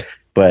it.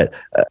 But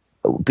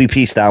we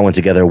pieced that one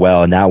together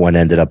well. And that one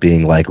ended up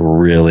being like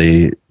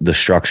really, the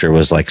structure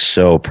was like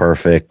so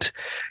perfect.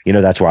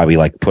 That's why we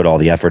like put all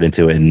the effort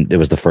into it. And it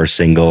was the first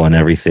single and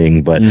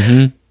everything. But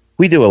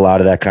we do a lot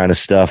of that kind of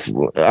stuff.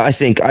 I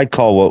think I'd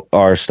call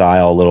our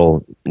style a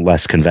little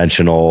less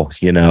conventional,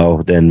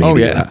 than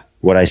maybe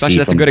what I see.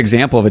 That's a good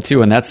example of it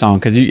too in that song,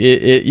 because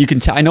you can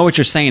tell. I know what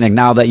you're saying, like,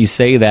 now that you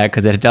say that,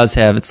 because it does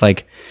have, it's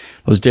like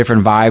those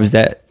different vibes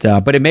that,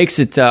 but it makes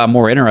it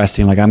more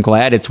interesting. Like, I'm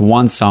glad it's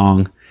one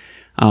song,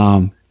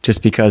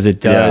 just because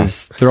it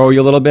does throw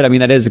you a little bit. I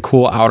mean, that is a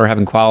cool Outer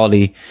Heaven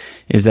quality,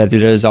 is that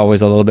there is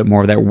always a little bit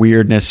more of that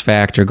weirdness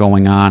factor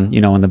going on,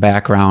 in the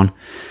background.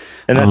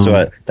 And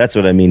that's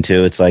what I mean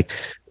too. It's like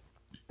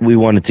we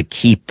wanted to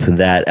keep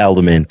that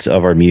element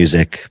of our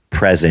music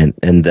present,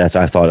 and I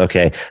thought,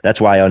 okay,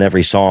 that's why on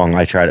every song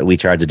we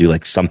tried to do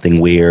like something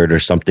weird or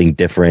something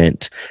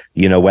different,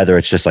 whether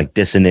it's just like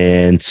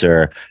dissonance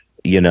or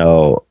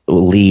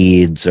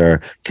leads,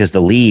 or because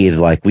the lead,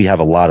 like we have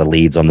a lot of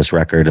leads on this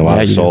record, a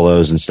lot of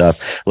solos and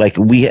stuff. Like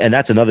and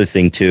that's another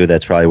thing too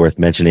that's probably worth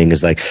mentioning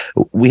is like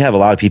we have a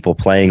lot of people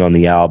playing on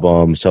the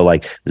album. So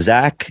like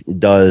Zach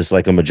does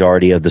like a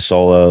majority of the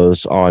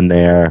solos on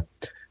there.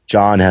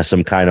 John has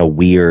some kind of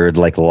weird,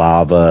 like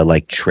lava,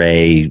 like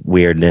Trey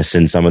weirdness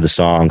in some of the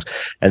songs.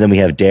 And then we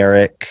have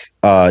Derek.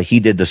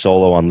 He did the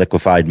solo on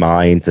Liquefied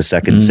Mind, the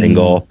second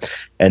single.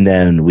 And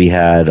then we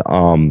had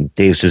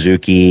Dave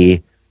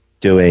Suzuki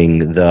doing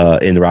in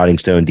the Rotting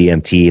Stone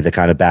DMT, the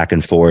kind of back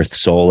and forth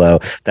solo.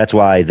 That's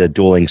why the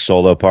dueling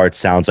solo part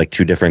sounds like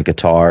two different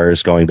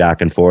guitars going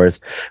back and forth.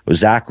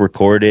 Zach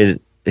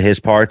recorded his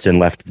parts and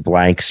left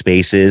blank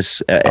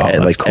spaces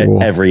like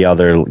cool. Every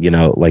other,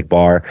 like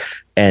bar.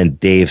 And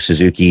Dave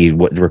Suzuki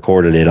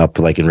recorded it up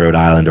like in Rhode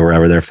Island or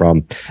wherever they're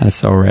from. That's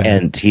so rad.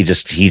 And he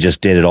just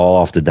did it all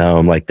off the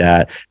dome like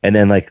that. And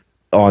then like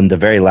on the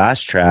very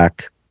last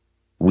track,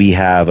 we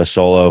have a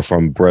solo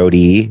from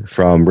Brody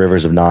from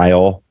Rivers of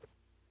Nile.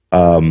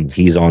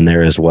 He's on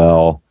there as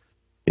well.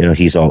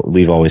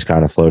 We've always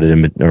kind of floated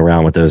him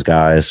around with those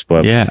guys,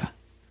 but yeah.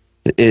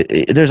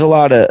 There's a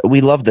lot of,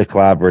 we love the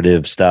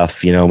collaborative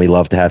stuff, we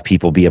love to have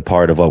people be a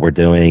part of what we're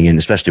doing, and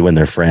especially when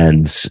they're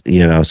friends,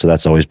 so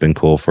that's always been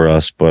cool for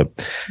us.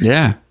 But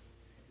yeah,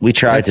 we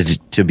try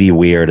to be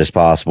weird as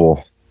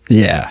possible.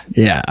 Yeah,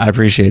 I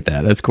appreciate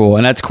that. That's cool.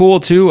 And that's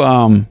cool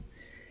too,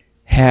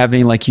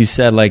 having, like you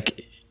said,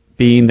 like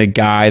being the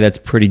guy that's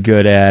pretty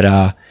good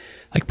at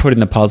like putting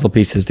the puzzle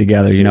pieces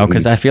together,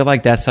 because I feel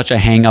like that's such a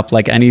hang up,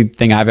 like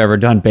anything I've ever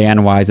done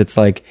band wise. It's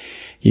like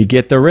you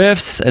get the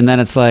riffs and then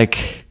it's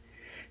like,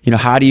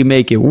 how do you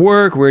make it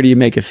work? Where do you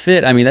make it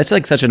fit? I mean, that's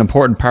like such an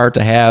important part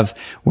to have,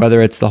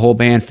 whether it's the whole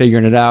band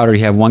figuring it out or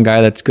you have one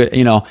guy that's good,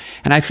 and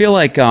I feel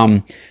like,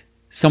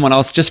 someone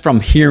else, just from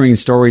hearing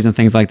stories and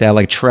things like that,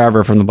 like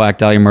Trevor from the Black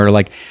Dahlia Murder,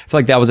 like I feel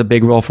like that was a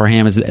big role for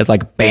him as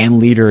like band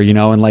leader,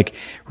 and like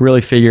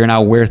really figuring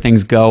out where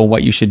things go,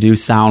 what you should do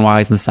sound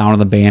wise and the sound of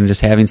the band, and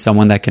just having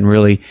someone that can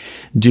really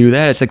do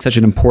that. It's like such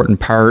an important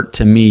part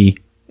to me,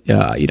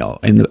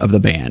 of the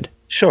band.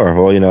 Sure.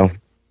 Well,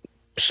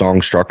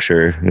 song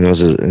structure,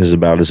 is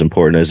about as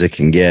important as it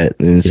can get.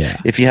 And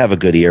if you have a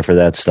good ear for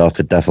that stuff,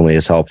 it definitely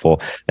is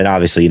helpful. And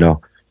obviously,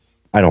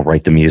 I don't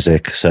write the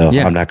music, so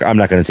I'm not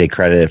going to take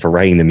credit for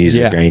writing the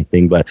music or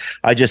anything, but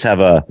I just have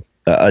a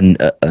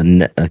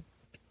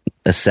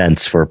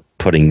sense for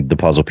putting the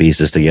puzzle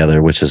pieces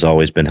together, which has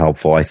always been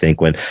helpful. I think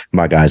when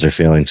my guys are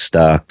feeling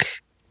stuck,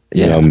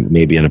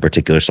 maybe in a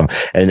particular song,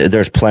 and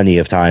there's plenty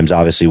of times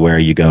obviously where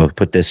you go,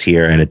 put this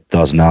here and it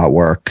does not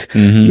work,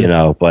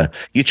 but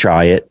you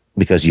try it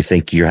because you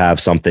think you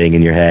have something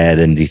in your head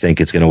and you think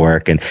it's going to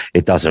work and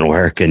it doesn't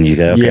work, and you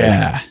go,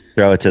 okay,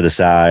 throw it to the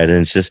side.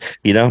 And it's just,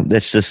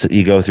 it's just,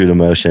 you go through the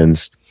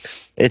motions.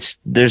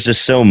 There's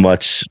just so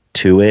much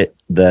to it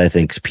that I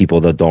think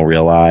people that don't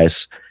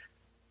realize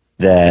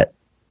that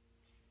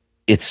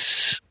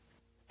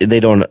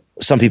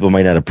some people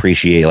might not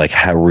appreciate like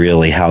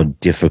how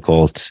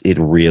difficult it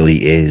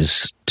really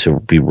is to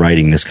be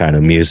writing this kind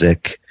of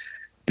music,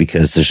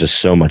 because there's just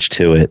so much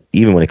to it,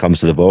 even when it comes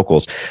to the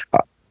vocals.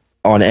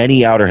 On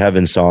any Outer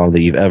Heaven song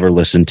that you've ever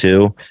listened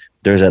to,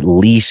 there's at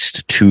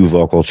least 2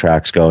 vocal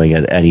tracks going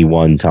at any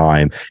one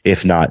time,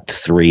 if not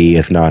 3,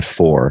 if not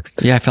 4.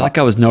 Yeah, I feel like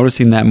I was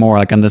noticing that more,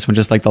 like on this one,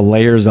 just like the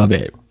layers of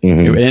it.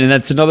 And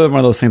that's another one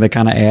of those things that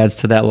kind of adds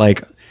to that,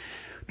 like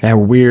that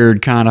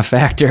weird kind of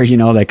factor,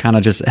 that kind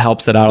of just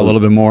helps it out a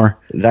little bit more.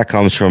 That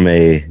comes from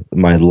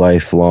my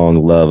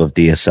lifelong love of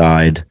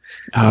Deicide.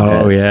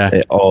 Oh, yeah.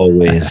 They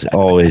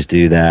always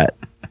do that.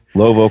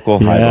 Low vocal,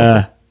 high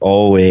vocal.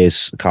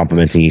 Always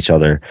complimenting each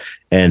other,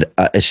 and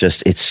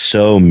it's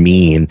so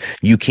mean.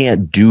 You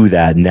can't do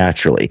that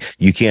naturally.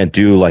 You can't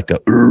do like a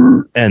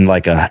and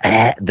like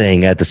a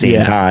thing at the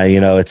same time.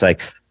 It's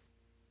like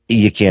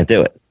you can't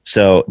do it.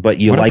 So, but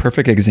you like a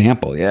perfect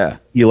example. Yeah,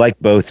 you like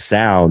both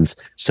sounds.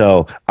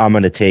 So I'm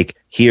going to take,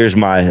 here's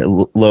my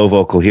low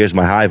vocal, here's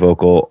my high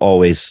vocal,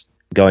 always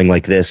going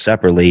like this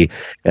separately,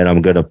 and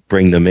I'm going to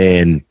bring them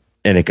in.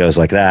 And it goes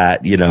like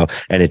that,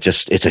 and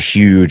it's a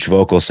huge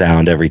vocal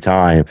sound every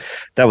time.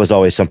 That was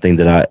always something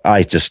that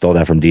I just stole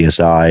that from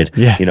Deicide.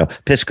 Yeah.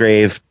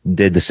 Pissgrave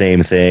did the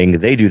same thing.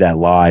 They do that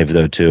live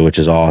though too, which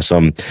is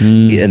awesome.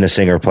 And the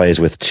singer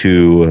plays with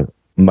 2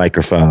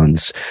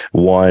 microphones,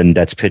 one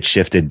that's pitch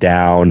shifted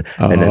down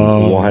and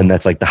then one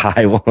that's like the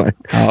high one.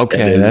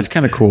 Okay, that's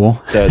kind of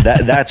cool. So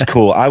that's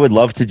cool. I would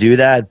love to do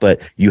that,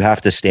 but you have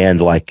to stand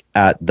like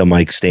at the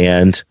mic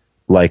stand,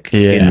 like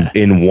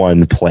in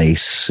one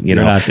place,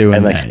 not doing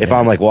and like that, if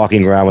I'm like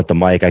walking around with the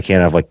mic, I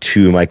can't have like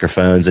 2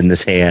 microphones in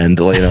this hand,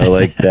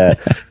 like that.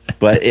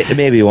 But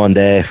maybe one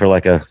day for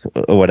like a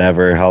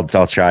whatever,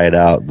 I'll try it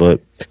out.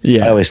 But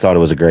I always thought it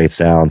was a great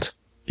sound.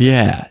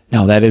 Yeah,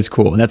 no, that is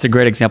cool. And that's a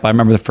great example. I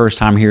remember the first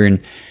time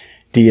hearing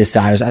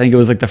Deicide. I think it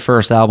was like the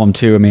first album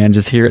too, man.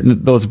 Just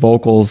hearing those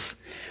vocals,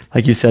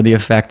 like you said, the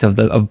effect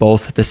of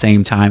both at the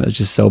same time, it was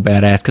just so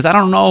badass. Because I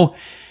don't know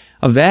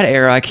of that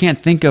era, I can't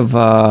think of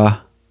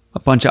a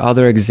bunch of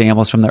other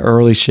examples from the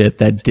early shit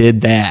that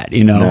did that,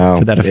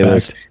 to that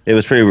effect. It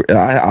was pretty.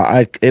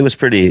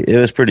 It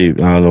was pretty. I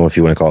don't know if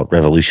you want to call it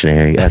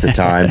revolutionary at the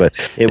time, but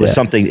it was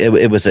something.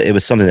 It was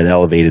something that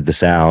elevated the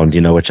sound,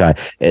 which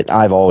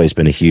I've always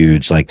been a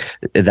huge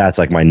that's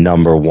like my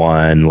number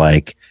one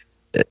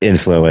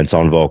influence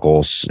on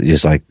vocals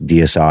is like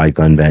Deicide,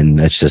 Glenn Benton.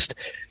 It's just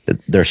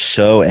they're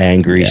so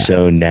angry,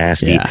 so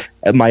nasty. Yeah.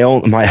 My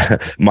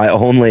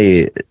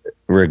only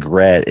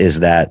regret is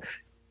that,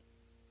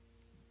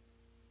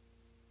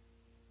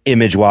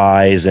 image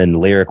wise and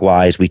lyric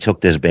wise, we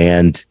took this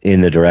band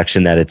in the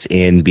direction that it's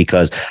in,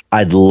 because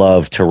I'd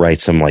love to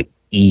write some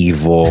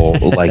evil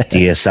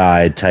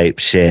Deicide type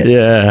shit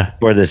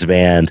for this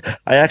band.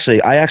 I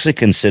actually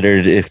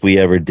considered if we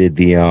ever did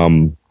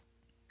the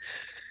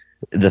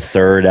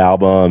third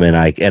album, and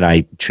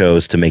I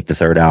chose to make the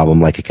third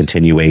album like a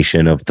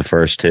continuation of the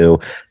first two,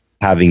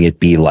 having it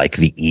be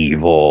the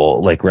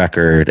evil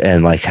record,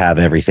 and have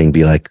everything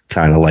be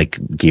kind of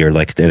geared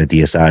in a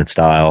Deicide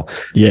style.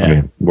 Yeah, I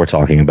mean, we're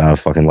talking about a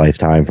fucking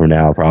lifetime from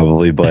now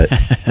probably, but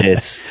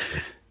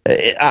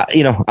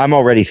I'm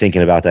already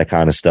thinking about that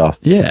kind of stuff.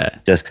 Yeah,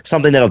 just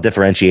something that'll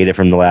differentiate it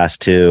from the last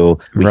two.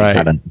 We can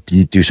kind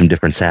of do some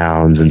different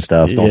sounds and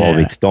stuff. Don't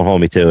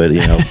hold me to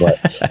it, but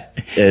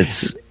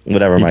it's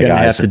whatever. My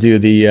guys have to do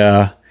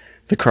the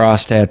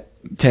cross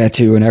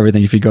tattoo and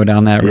everything if you go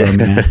down that road,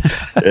 man.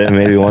 Yeah,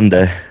 maybe one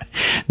day.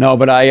 No,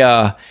 but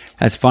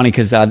that's funny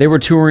because they were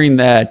touring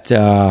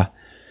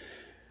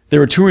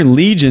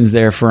Legions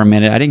there for a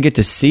minute. I didn't get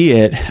to see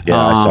it.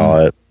 Yeah, I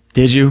saw it.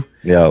 Did you?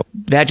 Yeah.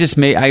 That just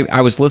made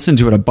I was listening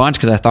to it a bunch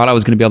because I thought I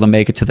was going to be able to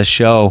make it to the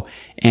show,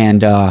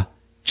 and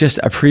just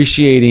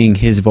appreciating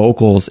his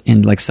vocals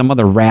and some of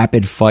the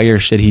rapid fire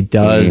shit he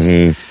does.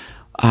 Mm-hmm.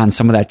 On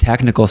some of that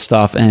technical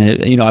stuff.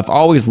 And I've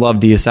always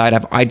loved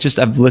Deicide.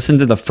 I've listened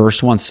to the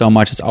first one so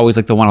much, it's always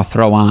the one I'll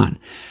throw on.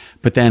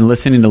 But then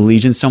listening to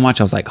Legion so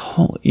much, I was like,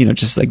 oh,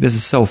 this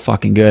is so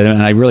fucking good.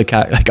 And I really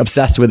got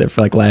obsessed with it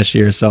for last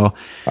year. So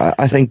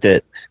I think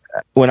that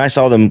when I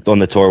saw them on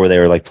the tour where they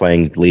were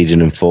playing Legion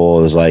in full,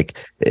 it was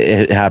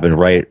it happened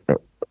right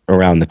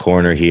around the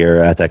corner here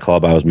at that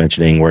club I was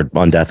mentioning where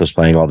Undeath was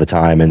playing all the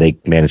time, and they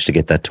managed to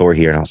get that tour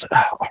here. And I was like,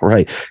 oh, all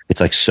right.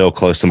 It's so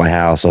close to my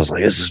house. I was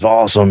like, this is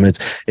awesome. It's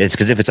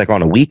because if it's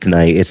on a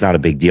weeknight, it's not a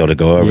big deal to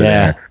go over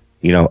there.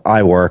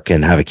 I work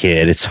and have a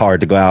kid. It's hard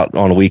to go out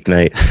on a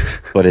weeknight,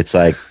 but it's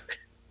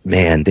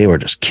man, they were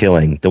just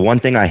killing. The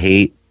one thing I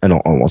hate, I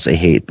won't say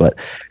hate, but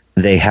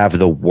they have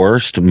the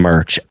worst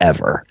merch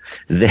ever.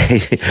 They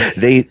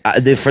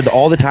for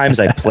all the times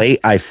I've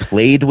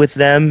played with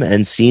them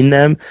and seen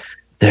them,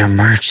 their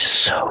merch is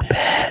so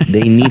bad.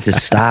 They need to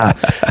stop.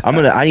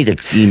 I need to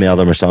email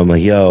them or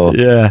something yo,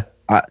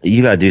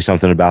 you got to do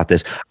something about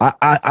this.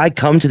 I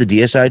come to the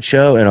Deicide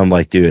show and I'm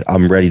like, dude,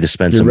 I'm ready to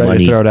spend some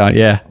money. To throw it out,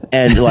 yeah.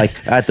 And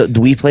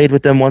we played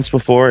with them once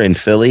before in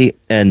Philly,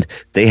 and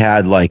they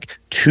had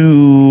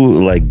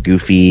two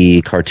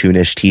goofy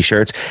cartoonish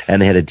T-shirts,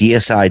 and they had a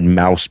Deicide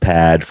mouse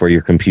pad for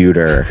your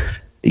computer.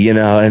 And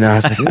I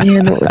was like,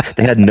 man,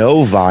 they had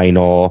no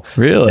vinyl.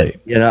 Really?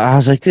 I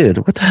was like, dude,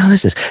 what the hell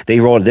is this?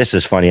 This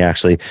is funny,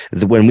 actually.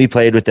 When we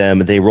played with them,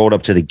 they rolled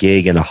up to the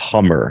gig in a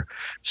Hummer.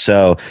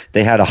 So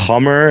they had a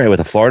Hummer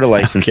with a Florida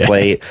license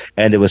plate,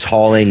 and it was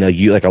hauling a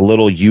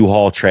little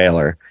U-Haul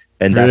trailer.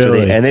 And that's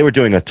what they were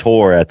doing a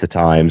tour at the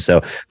time.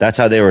 So that's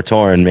how they were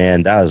touring,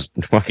 man. That's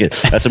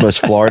the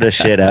most Florida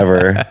shit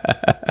ever.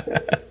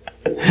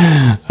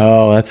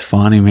 Oh, that's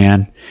funny,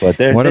 man. But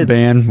what a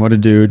band. What a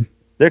dude.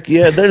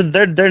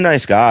 They're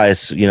nice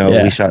guys.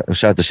 We shot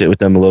the shit with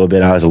them a little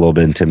bit. I was a little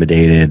bit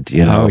intimidated,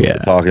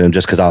 talking to them,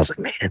 just because I was like,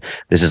 man,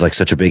 this is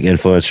such a big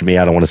influence for me.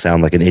 I don't want to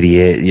sound like an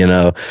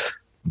idiot,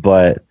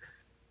 But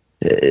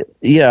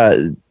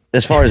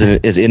as far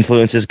as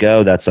influences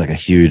go, that's a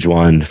huge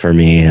one for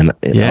me. And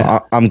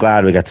I'm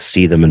glad we got to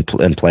see them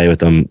and play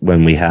with them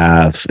when we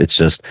have. It's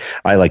just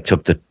I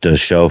took the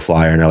show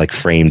flyer and I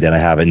framed it. I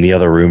have it in the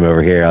other room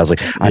over here. I was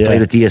like, I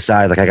played at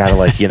Deicide. I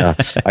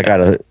gotta I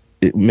gotta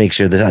make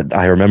sure that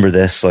I remember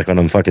this when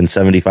I'm fucking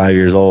 75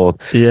 years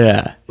old.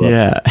 Yeah.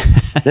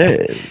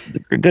 They're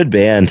a good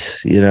band.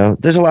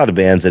 There's a lot of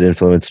bands that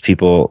influence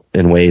people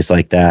in ways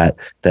like that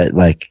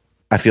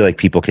I feel like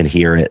people can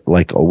hear it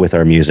with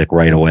our music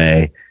right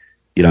away.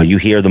 You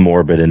hear the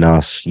Morbid in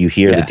us, you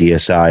hear the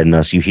Deicide in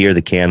us, you hear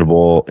the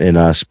Cannibal in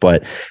us,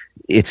 but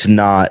it's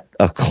not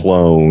a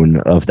clone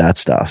of that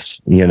stuff,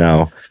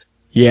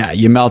 Yeah,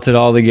 you melt it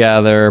all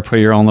together, put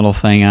your own little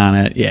thing on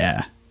it.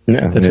 Yeah,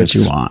 that's what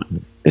you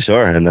want.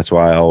 Sure, and that's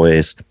why I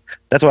always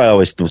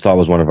thought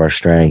was one of our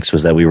strengths,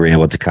 was that we were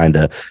able to kind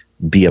of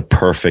be a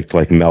perfect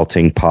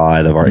melting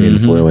pot of our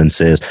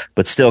influences,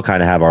 but still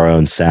kind of have our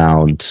own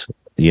sound,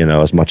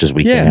 as much as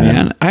we can. Yeah,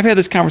 man. I've had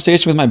this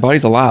conversation with my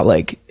buddies a lot,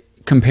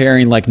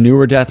 comparing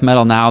newer death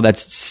metal now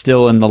that's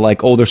still in the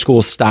older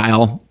school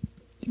style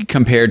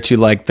compared to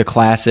the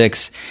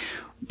classics,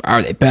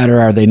 are they better?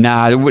 Are they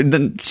not?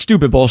 The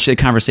stupid bullshit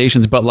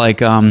conversations. But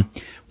like,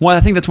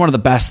 I think that's one of the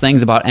best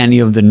things about any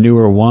of the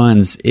newer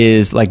ones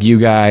is like you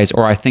guys,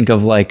 or I think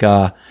of like,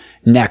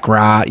 Neck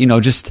Rot,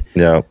 just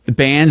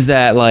bands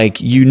that like,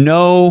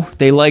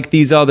 they like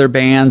these other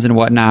bands and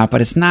whatnot,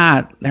 but they're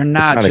not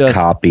it's just a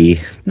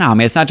copy. No,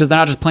 man, they're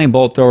not just playing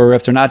bolt thrower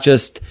riffs. They're not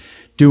just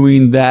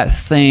doing that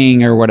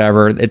thing or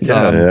whatever. It's,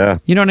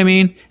 you know what I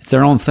mean? It's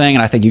their own thing.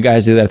 And I think you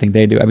guys do that. I think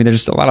they do. I mean, there's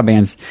just a lot of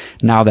bands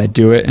now that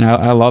do it. And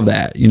I love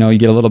that, you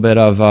get a little bit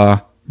of,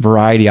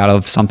 variety out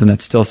of something that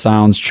still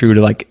sounds true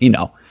to like,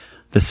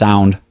 the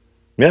sound.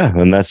 Yeah,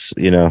 and that's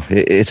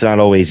it's not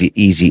always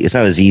easy. It's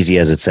not as easy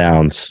as it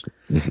sounds.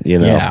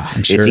 Yeah,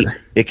 I'm sure.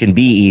 It can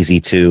be easy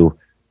to,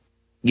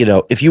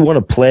 if you want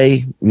to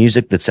play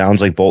music that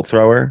sounds like Bolt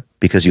Thrower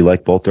because you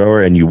like Bolt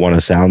Thrower and you want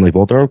to sound like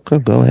Bolt Thrower,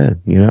 go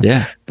ahead.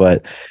 Yeah.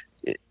 But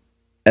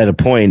at a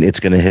point, it's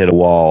going to hit a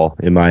wall,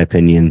 in my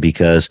opinion,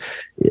 because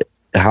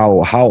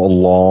how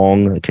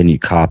long can you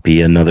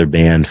copy another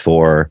band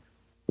for?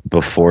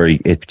 Before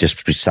it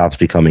just stops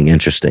becoming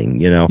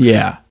interesting,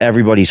 Yeah.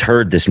 Everybody's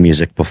heard this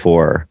music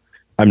before.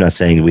 I'm not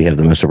saying we have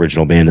the most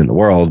original band in the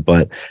world,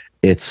 but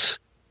it's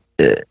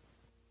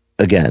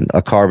again,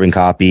 a carbon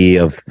copy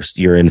of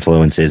your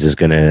influences is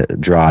going to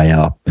dry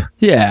up.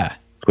 Yeah.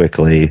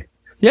 Quickly.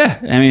 Yeah.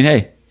 I mean,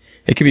 hey,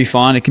 it can be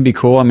fun. It can be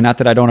cool. I mean, not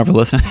that I don't ever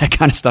listen to that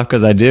kind of stuff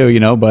because I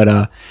do,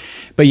 but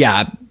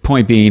yeah,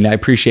 point being, I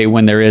appreciate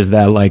when there is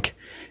that, like,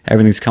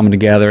 everything's coming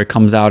together. It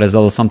comes out as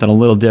something a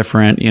little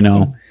different,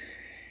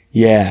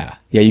 Yeah.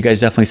 Yeah. You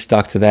guys definitely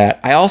stuck to that.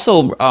 I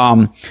also,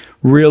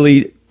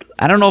 really,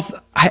 I don't know if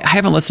I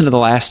haven't listened to the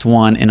last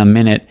one in a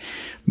minute,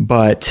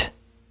 but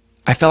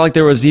I felt like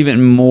there was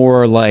even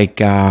more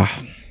like,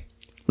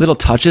 little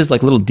touches,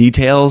 like little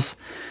details,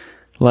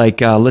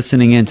 like,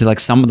 listening into like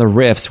some of the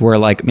riffs where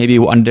like maybe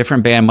a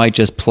different band might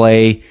just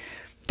play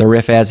the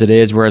riff as it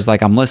is. Whereas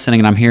like I'm listening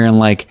and I'm hearing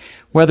like,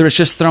 whether it's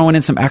just throwing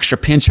in some extra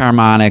pinch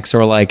harmonics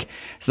or like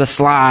the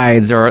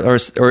slides or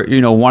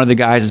one of the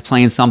guys is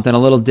playing something a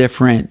little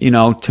different,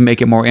 to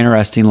make it more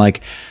interesting. Like,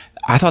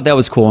 I thought that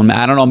was cool. And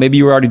I don't know, maybe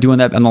you were already doing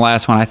that on the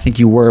last one. I think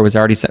you were. It was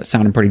already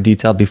sounding pretty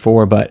detailed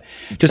before, but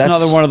just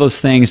another one of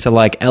those things to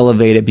like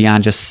elevate it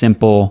beyond just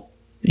simple,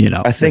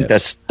 I think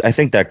riffs. I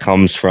think that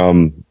comes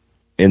from,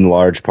 in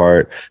large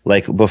part,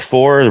 like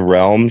before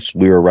Realms,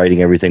 we were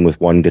writing everything with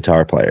one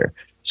guitar player.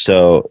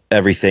 So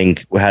everything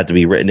had to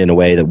be written in a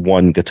way that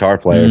one guitar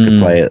player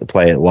could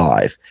play it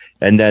live.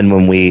 And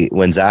then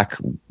when Zach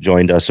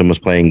joined us and was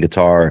playing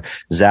guitar,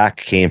 Zach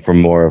came from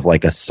more of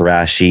like a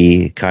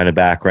thrashy kind of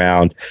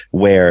background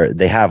where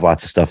they have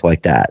lots of stuff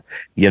like that,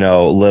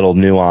 little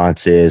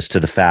nuances to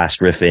the fast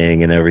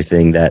riffing and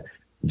everything that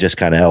just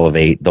kind of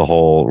elevate the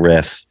whole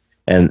riff.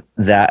 And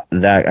that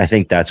I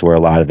think that's where a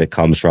lot of it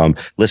comes from.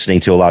 Listening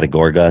to a lot of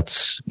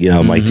Gorguts,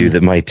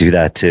 might do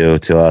that too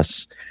to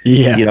us.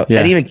 Yeah,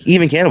 and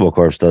even Cannibal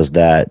Corpse does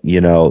that.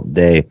 You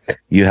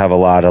have a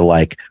lot of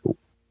like,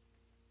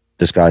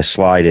 this guy's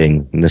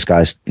sliding and this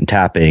guy's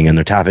tapping and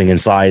they're tapping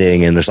and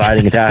sliding and they're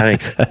sliding and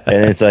tapping,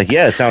 and it's like,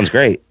 yeah, it sounds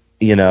great.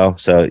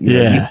 So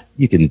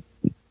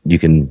you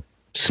can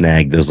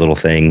snag those little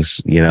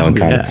things, and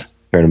kind of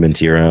turn them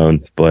into your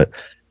own. But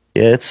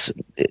yeah,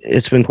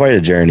 it's been quite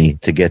a journey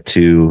to get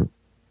to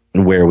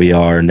where we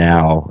are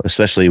now,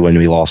 especially when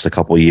we lost a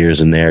couple of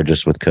years in there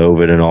just with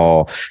COVID and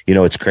all.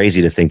 It's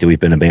crazy to think that we've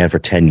been a band for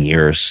 10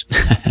 years,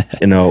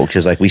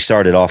 because like we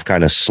started off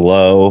kind of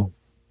slow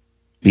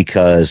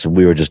because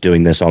we were just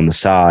doing this on the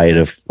side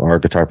of our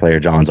guitar player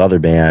John's other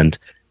band,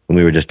 and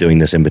we were just doing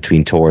this in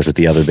between tours with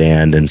the other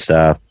band and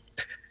stuff.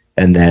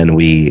 And then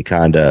we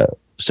kind of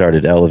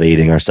started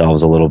elevating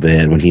ourselves a little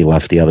bit when he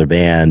left the other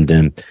band,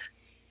 and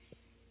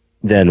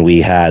then we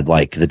had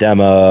like the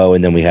demo,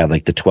 and then we had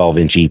like the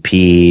 12-inch EP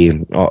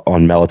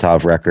on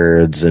Melotov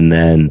Records. And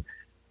then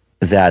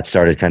that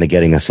started kind of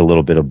getting us a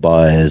little bit of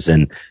buzz.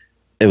 And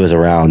it was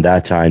around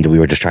that time that we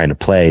were just trying to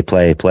play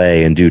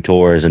and do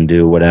tours and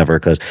do whatever,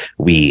 because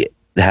we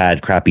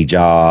had crappy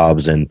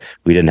jobs and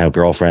we didn't have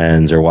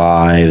girlfriends or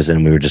wives,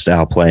 and we were just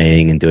out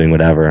playing and doing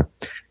whatever.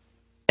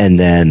 And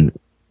then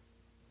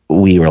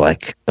we were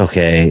like,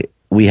 okay,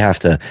 we have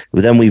to.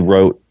 Then we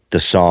wrote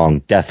the song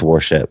Death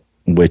Worship,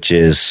 which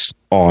is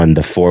on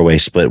the 4-way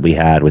split we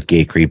had with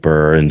Gate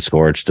Creeper and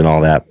Scorched and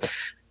all that.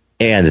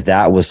 And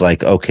that was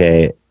like,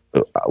 okay,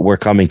 we're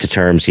coming to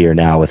terms here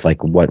now with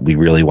like what we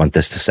really want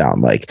this to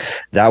sound like.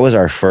 That was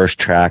our first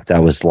track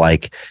that was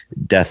like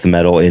death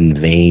metal in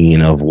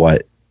vein of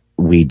what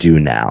we do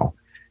now.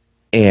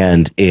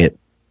 And it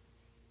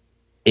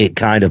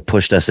kind of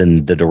pushed us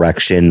in the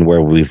direction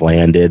where we've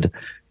landed.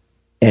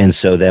 And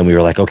so then we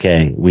were like,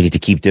 okay, we need to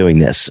keep doing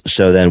this.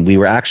 So then we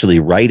were actually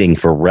writing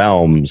for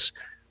Realms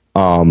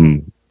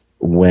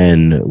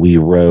when we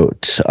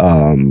wrote,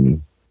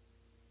 wow,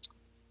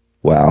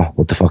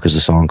 what the fuck is the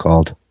song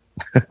called?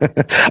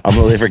 I'm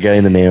really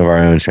forgetting the name of our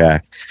own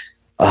track.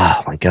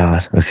 Oh my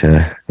God.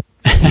 Okay.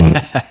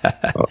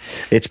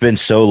 It's been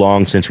so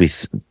long since we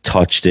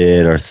touched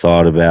it or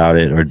thought about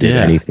it or did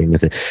anything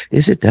with it.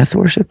 Is it Death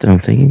Worship that I'm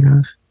thinking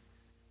of?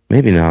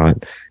 Maybe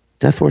not.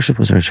 Death Worship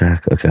was our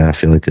track. Okay, I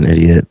feel like an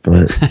idiot,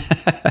 but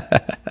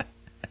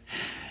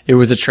It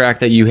was a track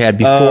that you had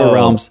before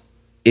Realms.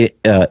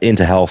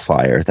 Into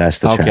Hellfire. That's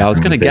the track. Okay, I was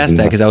going to guess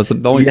that because that was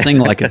the only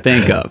single I could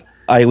think of.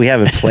 We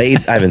haven't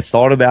played. I haven't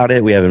thought about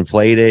it. We haven't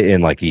played it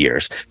in like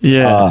years.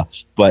 Yeah.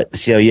 But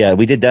so yeah,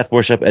 we did Death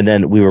Worship, and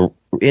then we were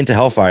Into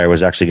Hellfire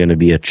was actually going to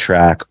be a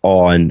track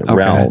on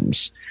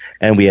Realms,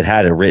 and we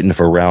had it written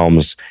for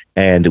Realms,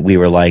 and we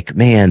were like,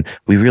 man,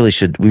 we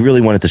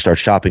really wanted to start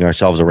shopping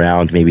ourselves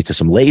around maybe to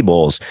some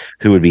labels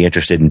who would be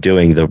interested in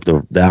doing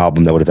the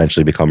album that would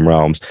eventually become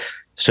Realms.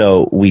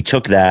 So we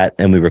took that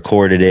and we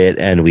recorded it,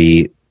 and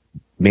we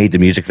made the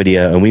music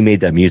video, and we made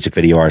that music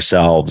video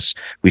ourselves.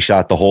 We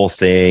shot the whole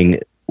thing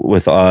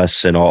with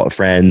us and all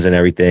friends and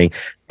everything.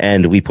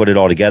 And we put it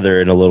all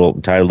together in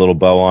tied a little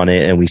bow on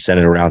it. And we sent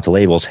it around to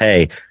labels.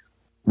 Hey,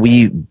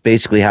 we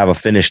basically have a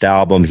finished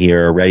album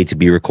here ready to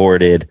be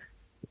recorded.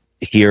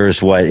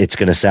 Here's what it's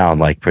going to sound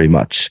like pretty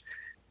much.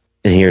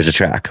 And here's a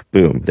track.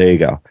 Boom. There you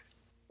go.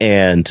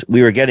 And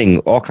we were getting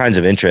all kinds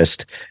of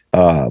interest,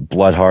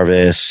 Blood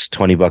Harvest,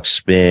 $20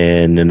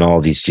 spin, and all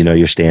these,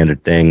 your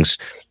standard things.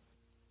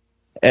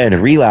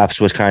 And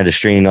Relapse was kind of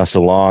stringing us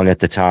along at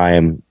the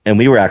time. And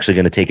we were actually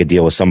going to take a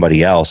deal with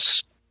somebody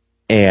else.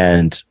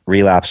 And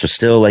Relapse was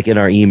still like in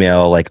our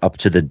email, like up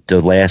to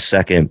the last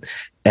second.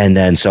 And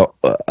then so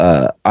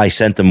I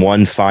sent them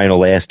one final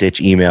last ditch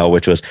email,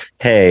 which was,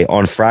 hey,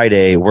 on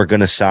Friday, we're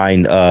going to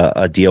sign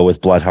a deal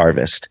with Blood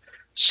Harvest.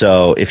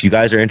 So if you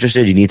guys are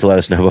interested, you need to let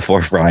us know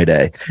before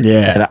Friday.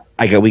 Yeah.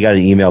 And we got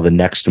an email the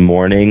next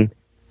morning,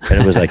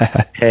 and it was like,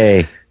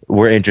 hey,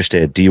 we're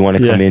interested. Do you want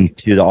to come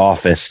into the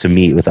office to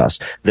meet with us?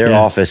 Their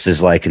office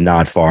is like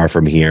not far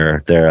from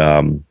here. Their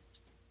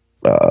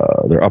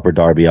Upper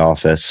Darby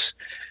office.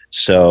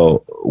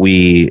 So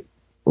we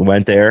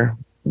went there.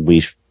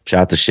 We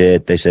shot the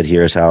shit. They said,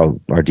 here's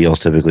how our deals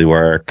typically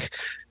work.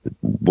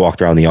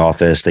 Walked around the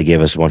office. They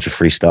gave us a bunch of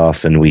free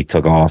stuff, and we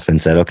took off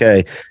and said,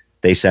 okay.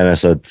 They sent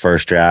us a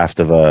first draft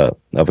of a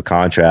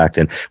contract,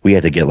 and we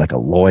had to get like a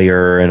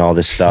lawyer and all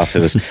this stuff.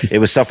 It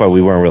was stuff that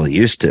we weren't really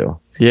used to.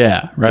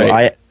 Yeah,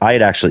 right. So I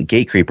had actually,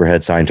 Gatecreeper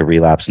had signed to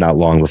Relapse not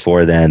long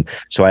before then.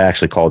 So I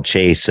actually called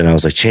Chase, and I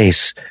was like,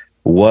 Chase,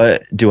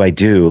 what do I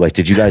do? Like,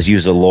 did you guys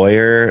use a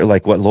lawyer?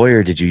 Like, what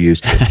lawyer did you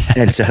use?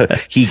 And so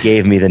he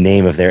gave me the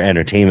name of their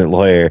entertainment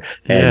lawyer.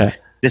 And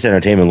this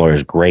entertainment lawyer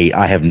is great.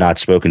 I have not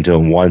spoken to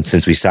him once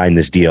since we signed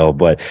this deal,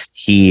 but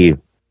he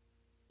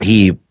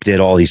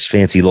did all these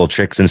fancy little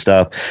tricks and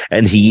stuff.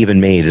 And he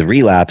even made the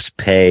Relapse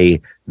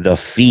pay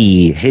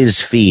his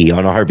fee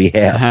on our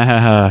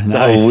behalf.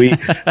 Nice.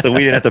 So we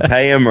didn't have to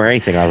pay him or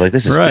anything. I was like,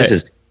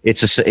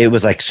 it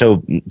was like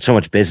so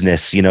much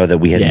business, that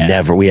we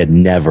had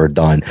never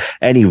done.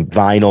 Any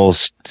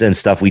vinyls and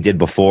stuff we did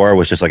before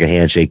was just like a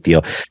handshake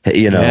deal,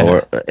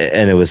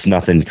 and it was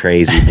nothing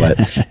crazy,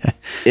 but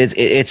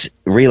it's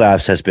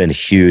Relapse has been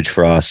huge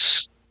for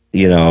us.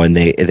 And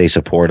they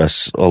support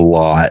us a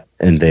lot,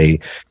 and they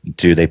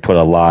put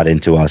a lot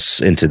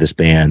into this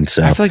band.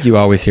 So I feel like you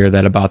always hear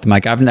that about them.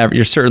 Like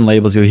there's certain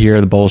labels you'll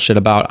hear the bullshit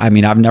about. I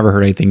mean, I've never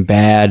heard anything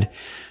bad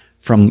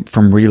from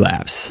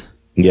Relapse.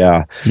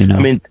 Yeah. I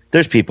mean,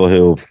 there's people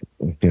who,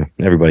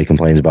 everybody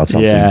complains about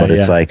something, but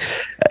it's like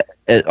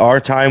our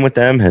time with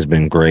them has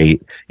been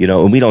great,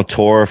 and we don't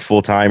tour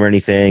full time or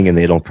anything, and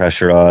they don't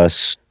pressure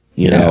us.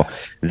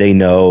 They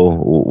know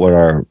what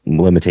our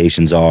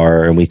limitations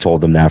are, and we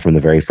told them that from the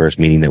very first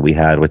meeting that we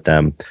had with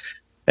them.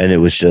 And it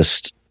was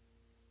just,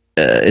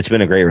 it's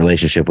been a great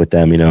relationship with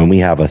them, and we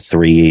have a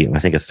 3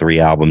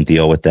 album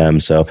deal with them.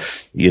 So,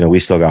 we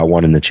still got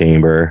one in the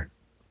chamber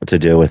to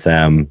do with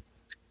them.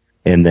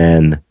 And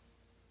then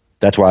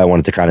that's why I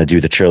wanted to kind of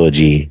do the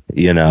trilogy,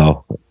 do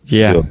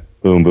a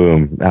Boom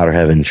Boom Outer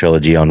Heaven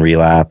trilogy on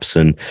Relapse.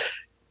 And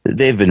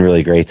they've been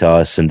really great to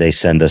us, and they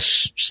send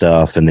us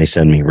stuff, and they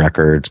send me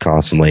records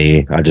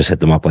constantly. I just hit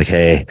them up like,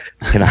 hey,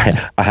 can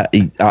I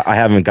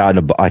haven't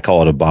gotten I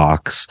call it a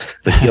box.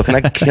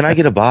 Like, can I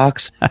get a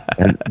box?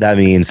 And that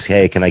means,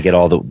 hey, can I get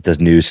all the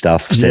new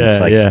stuff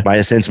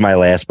since my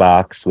last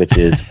box, which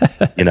is,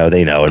 they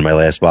know when my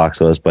last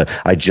box was, but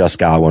I just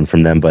got one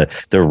from them, but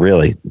they're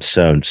really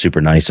so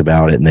super nice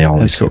about it. And they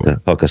always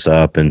hook us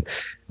up. And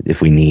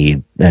if we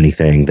need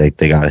anything, they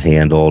got it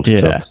handled.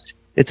 Yeah. So,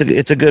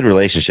 it's a good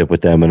relationship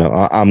with them, and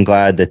I'm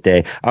glad that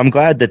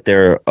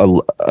they're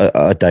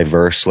a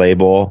diverse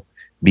label,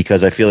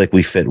 because I feel like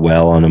we fit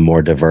well on a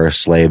more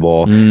diverse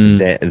label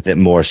that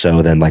more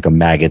so than like a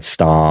Maggot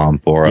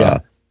Stomp or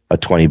a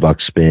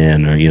 $20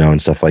 spin or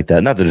and stuff like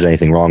that. Not that there's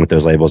anything wrong with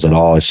those labels at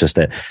all. It's just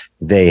that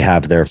they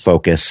have their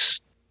focus,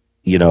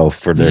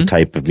 for their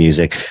type of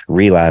music.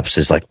 Relapse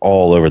is like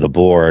all over the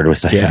board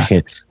with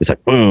it's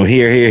like boom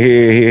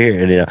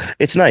here, and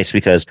it's nice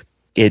because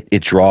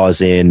it draws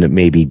in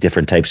maybe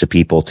different types of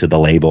people to the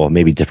label,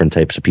 maybe different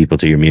types of people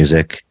to your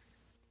music,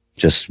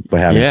 just by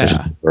having such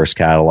a diverse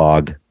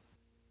catalog.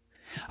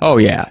 Oh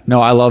yeah.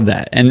 No, I love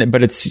that.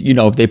 But it's,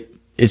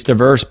 it's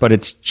diverse, but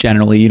it's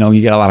generally,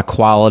 you get a lot of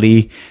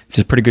quality. It's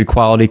just pretty good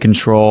quality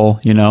control,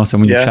 so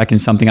when you're checking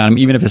something on them,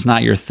 even if it's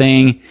not your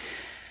thing,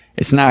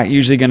 it's not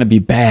usually going to be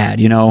bad,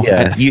 you know?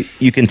 Yeah.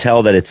 You can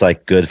tell that it's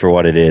like good for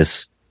what it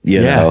is,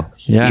 you know,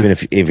 even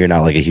if you're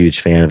not like a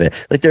huge fan of it.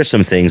 Like there's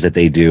some things that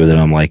they do that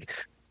I'm like,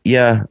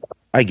 yeah,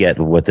 I get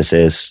what this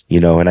is, you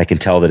know, and I can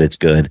tell that it's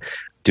good.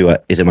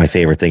 Is it my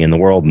favorite thing in the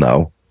world?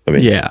 No. I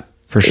mean, yeah,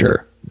 for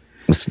sure.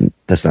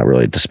 That's not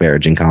really a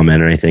disparaging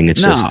comment or anything.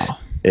 It's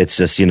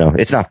just, you know,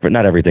 it's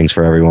not everything's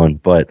for everyone,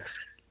 but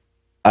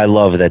I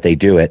love that they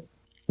do it.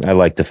 I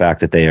like the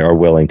fact that they are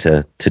willing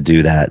to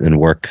do that and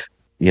work,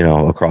 you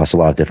know, across a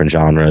lot of different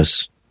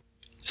genres.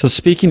 So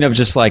speaking of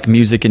just like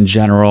music in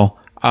general,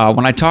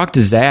 when I talked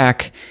to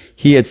Zach,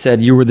 he had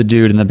said you were the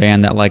dude in the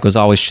band that like was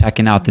always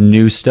checking out the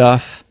new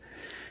stuff.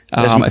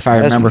 If I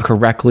remember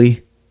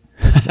correctly,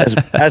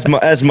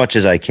 as much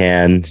as I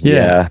can.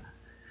 Yeah.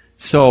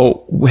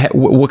 So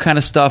what kind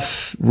of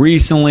stuff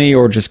recently,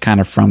 or just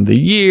kind of from the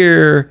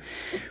year,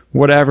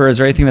 whatever, is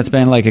there anything that's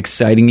been like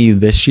exciting you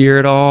this year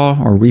at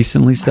all, or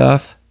recently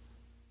stuff?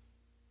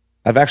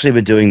 I've actually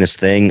been doing this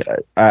thing.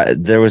 I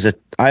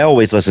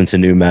always listen to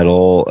new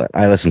metal.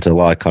 I listen to a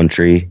lot of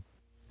country,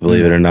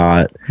 believe it or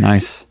not.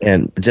 Nice.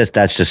 And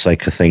that's just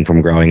like a thing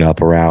from growing up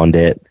around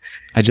it.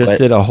 I just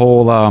did a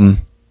whole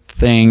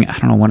thing. I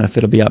don't know if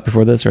it'll be out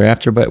before this or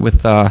after, but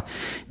with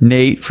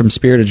Nate from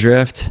Spirit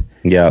Adrift.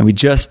 Yeah. And we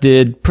just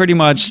did pretty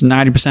much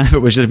 90% of it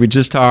was we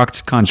just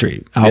talked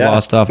country, outlaw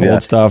stuff,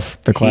 old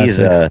stuff, the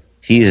classics.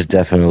 He's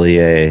definitely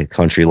a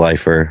country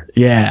lifer.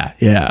 Yeah.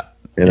 Yeah.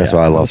 And that's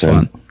why I love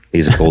him. Fun.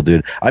 He's a cool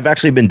dude. I've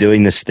actually been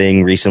doing this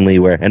thing recently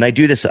and I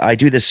do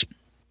this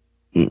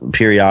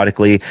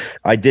periodically.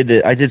 I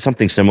did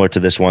something similar to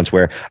this once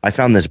where I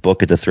found this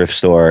book at the thrift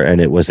store,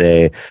 and it was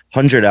a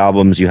 100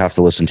 albums you have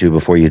to listen to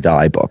before you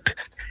die book.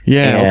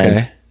 Yeah. And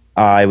okay.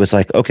 I was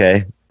like,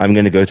 okay, I'm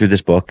going to go through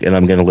this book and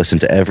I'm going to listen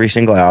to every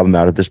single album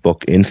out of this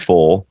book in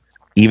full,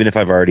 even if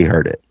I've already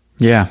heard it.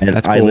 Yeah. And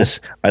that's cool.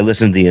 I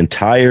listened to the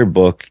entire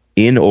book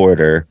in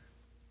order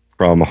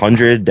from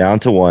 100 down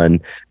to 1.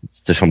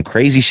 There's some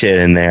crazy shit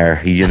in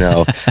there, you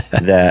know,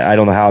 that I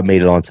don't know how it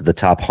made it onto the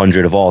top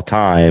 100 of all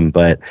time,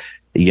 but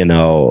you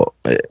know,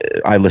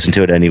 I listen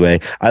to it anyway.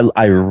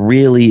 I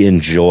really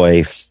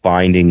enjoy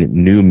finding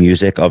new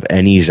music of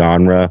any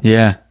genre.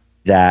 Yeah.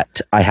 That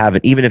I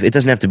haven't, even if it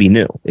doesn't have to be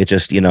new. It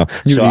just, you know,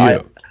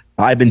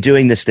 I've been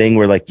doing this thing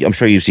where, like, I'm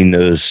sure you've seen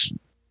those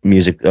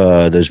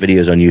those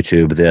videos on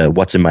YouTube, the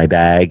What's in My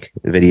Bag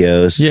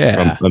videos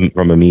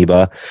from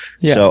Amoeba.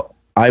 Yeah. So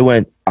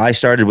I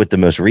started with the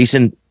most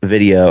recent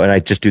video, and I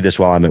just do this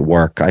while I'm at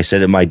work. I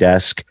sit at my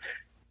desk,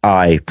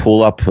 I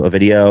pull up a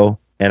video,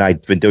 and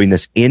I've been doing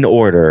this in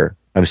order.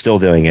 I'm still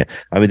doing it.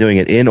 I've been doing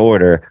it in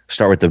order.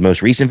 Start with the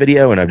most recent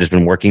video, and I've just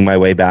been working my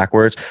way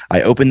backwards.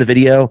 I open the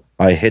video,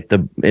 I hit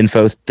the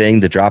info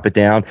thing to drop it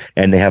down,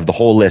 and they have the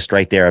whole list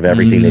right there of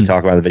everything they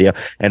talk about in the video.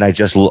 And I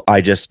just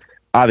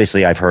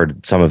obviously I've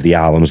heard some of the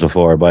albums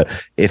before, but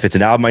if it's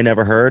an album I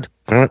never heard,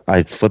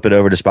 I flip it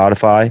over to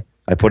Spotify,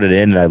 I put it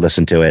in, and I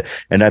listen to it.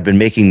 And I've been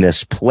making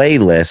this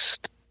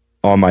playlist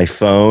on my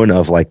phone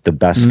of like the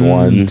best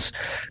ones.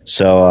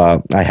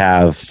 So I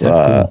have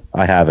cool.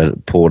 I have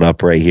it pulled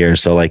up right here.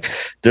 So like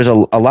there's a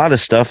lot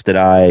of stuff that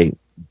I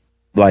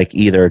like,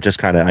 either just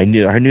kind of I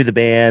knew the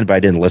band, but I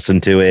didn't listen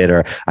to it,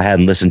 or I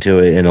hadn't listened to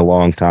it in a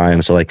long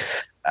time. So like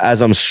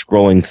as I'm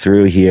scrolling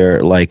through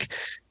here, like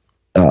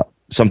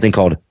something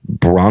called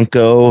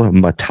Bronco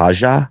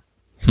Mataja.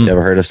 You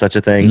ever heard of such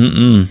a thing?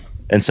 Mm-mm.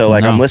 And so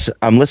like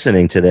I'm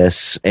listening to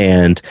this,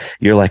 and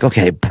you're like,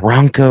 okay,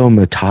 Bronco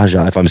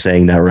Mataja, if I'm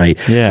saying that right.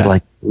 Yeah. You're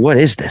like, what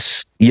is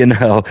this? You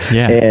know?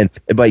 Yeah.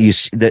 But you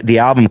see, the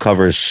album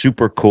cover is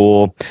super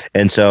cool.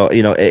 And so,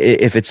 you know,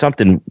 if it's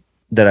something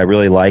that I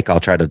really like, I'll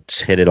try to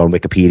hit it on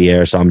Wikipedia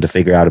or something to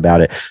figure out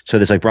about it. So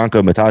there's like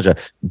Bronco Mataja,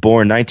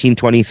 born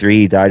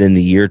 1923, died in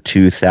the year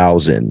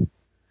 2000.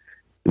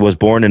 Was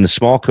born in a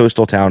small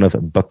coastal town of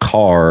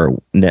Bakar,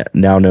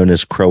 now known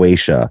as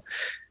Croatia.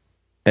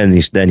 And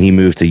then he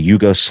moved to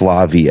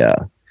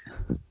Yugoslavia.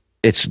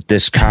 It's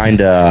this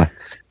kind of,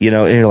 you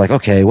know, and you're like,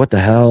 okay, what the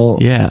hell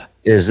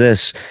is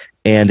this?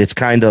 And it's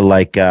kind of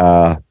like,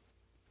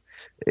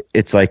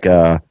 it's like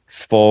a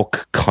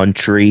folk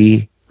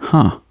country,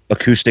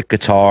 acoustic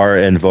guitar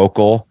and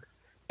vocal.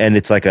 And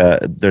it's like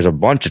there's a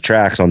bunch of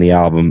tracks on the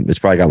album. It's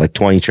probably got like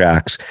 20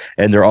 tracks,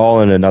 and they're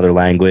all in another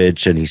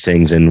language, and he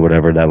sings in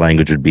whatever that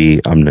language would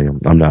be. I'm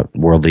not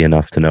worldly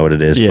enough to know what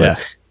it is, but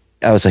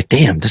I was like,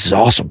 damn, this is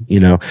awesome. You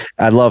know,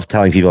 I love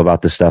telling people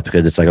about this stuff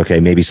because it's like, okay,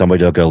 maybe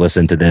somebody will go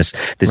listen to this.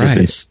 This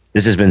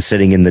has been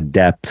sitting in the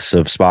depths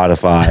of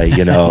Spotify,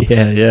 you know?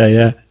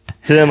 Yeah.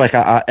 So then like,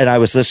 I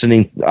was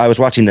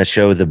watching that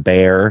show, The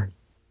Bear,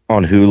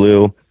 on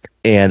Hulu,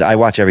 and I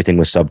watch everything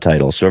with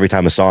subtitles. So every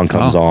time a song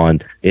comes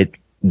on,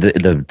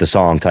 the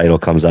song title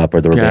comes up,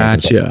 or the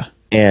band comes up.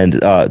 And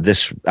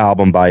this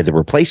album by The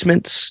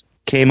Replacements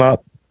came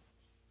up.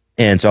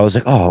 And so I was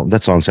like, oh,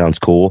 that song sounds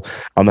cool. I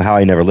don't know how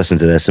I never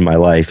listened to this in my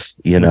life.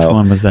 You know, which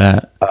one was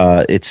that?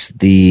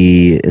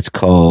 It's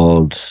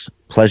called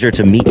Pleasure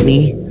to Meet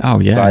Me Oh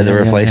yeah, by The yeah,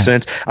 yeah, yeah.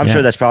 Replacements. I'm Yeah.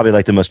 sure that's probably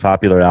like the most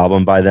popular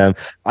album by them.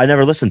 I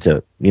never listened to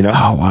it, you know?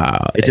 Oh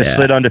wow. It just Yeah.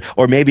 slid under,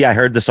 or maybe I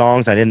heard the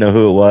songs. I didn't know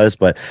who it was,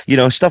 but you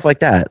know, stuff like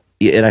that.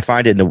 And I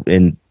find it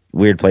in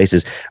weird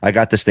places. I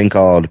got this thing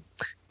called,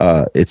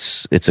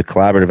 it's a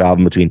collaborative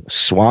album between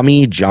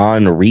Swami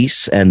John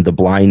Reese and The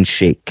Blind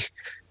Sheikh.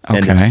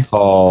 And Okay. it's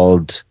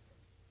called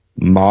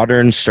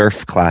Modern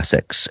Surf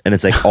Classics. And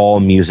it's like all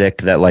music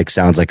that like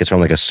sounds like it's from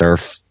like a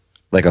surf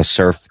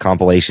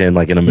compilation,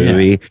 like in a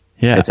movie.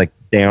 Yeah. It's like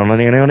down,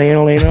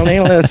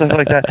 stuff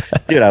like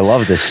that. Dude, I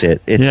love this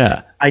shit.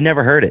 I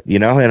never heard it, you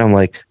know, and I'm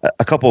like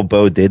a couple of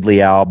Bo Diddley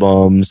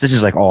albums. This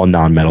is like all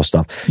non-metal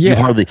stuff.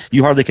 Yeah.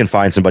 You hardly can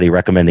find somebody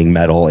recommending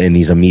metal in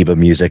these Amoeba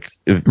Music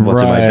what's in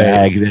my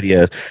bag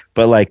videos.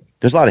 But like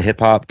there's a lot of hip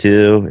hop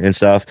too and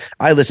stuff.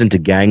 I listened to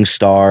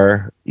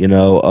Gangstar, you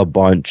know, a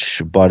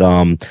bunch, but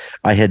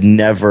I had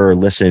never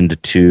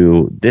listened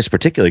to this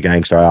particular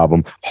Gangstar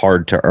album,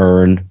 Hard to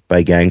Earn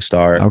by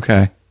Gangstar.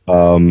 Okay.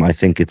 I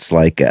think it's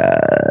like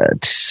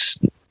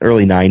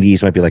early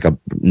 90s, might be like a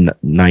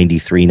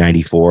 93,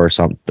 94 or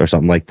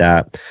something like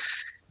that.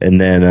 And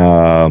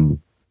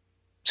then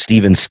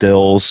Stephen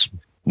Stills,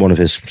 one of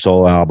his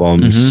solo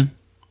albums.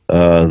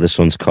 This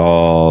one's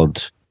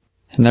called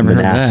Never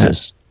heard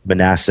that.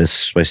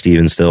 Manassas by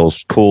Stephen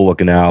Stills. Cool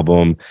looking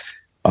album.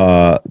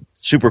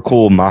 Super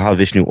cool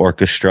Mahavishnu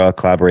Orchestra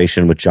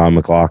collaboration with John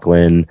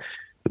McLaughlin.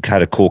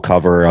 Kind of cool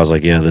cover. I was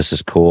like, yeah, this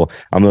is cool.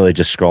 I'm really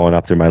just scrolling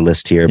up through my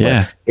list here,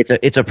 but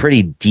it's a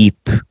pretty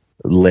deep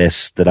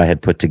list that I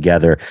had put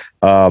together.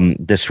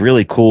 This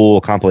really cool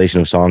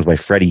compilation of songs by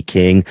Freddie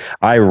King.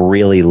 I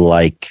really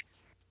like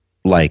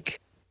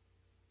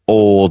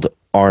old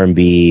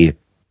R&B,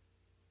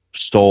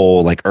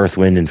 soul, like Earth,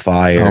 Wind and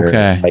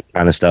Fire, like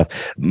kind of stuff.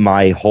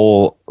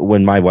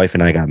 When my wife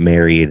and I got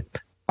married,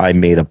 I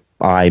made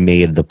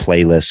the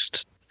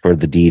playlist for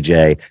the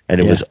DJ, and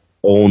it was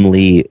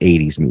only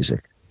 80s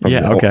music.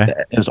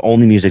 It was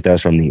only music that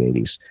was from the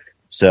 80s.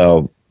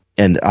 So,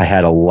 and I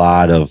had a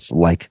lot of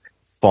like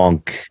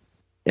funk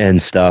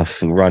and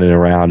stuff running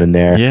around in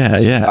there.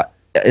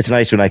 It's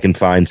nice when I can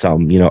find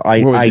something, you know.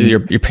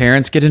 Your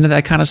parents get into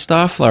that kind of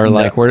stuff, or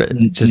like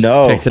picked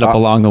it up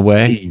along the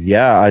way?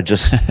 Yeah, it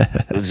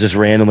was just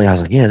randomly. I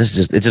was like, yeah, it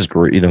just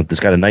you know, this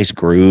got a nice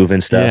groove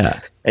and stuff. Yeah.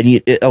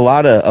 And a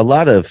lot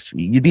of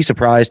you'd be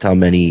surprised how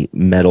many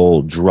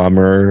metal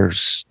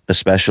drummers,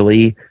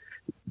 especially,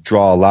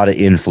 draw a lot of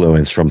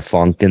influence from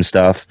funk and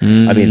stuff.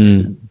 I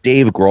mean,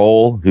 Dave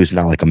Grohl, who's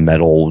not like a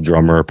metal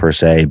drummer per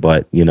se,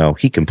 but you know,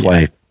 he can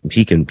play,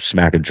 he can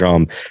smack a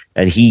drum.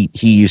 And he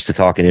used to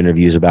talk in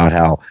interviews about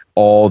how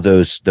all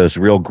those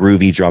real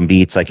groovy drum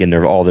beats, like in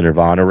all the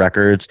Nirvana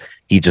records,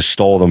 he just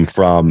stole them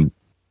from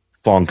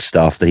funk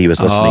stuff that he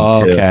was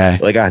listening to.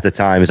 Like at the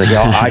time, he's like,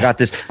 yo, I got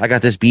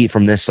this beat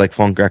from this like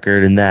funk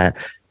record and that.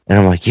 And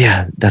I'm like,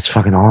 yeah, that's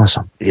fucking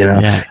awesome. You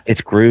know,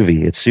 it's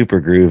groovy. It's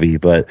super groovy.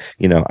 But,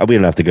 you know, we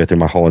don't have to go through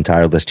my whole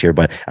entire list here.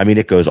 But I mean,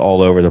 it goes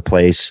all over the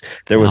place.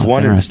 There was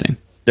one. Interesting.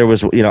 There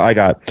was, you know, I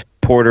got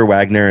Porter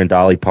Wagner and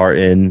Dolly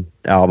Parton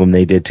album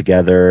they did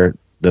together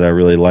that I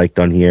really liked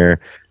on here.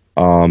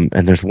 And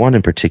there's one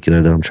in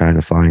particular that I'm trying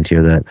to find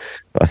here that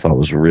I thought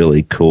was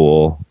really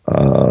cool.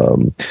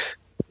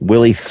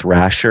 Willie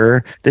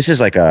Thrasher. This is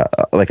like a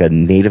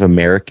Native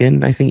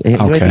American, I think. He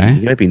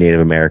might be Native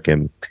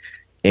American.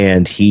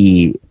 And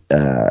he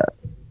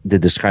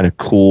did this kind of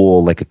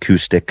cool, like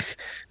acoustic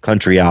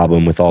country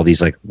album with all these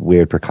like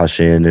weird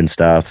percussion and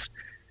stuff.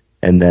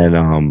 And then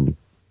I'm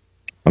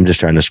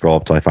just trying to scroll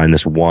up till I find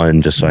this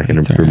one, just so I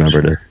can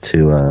remember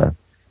to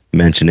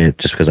mention it,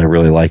 just because I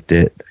really liked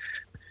it.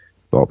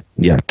 Well,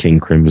 yeah, King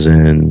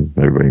Crimson.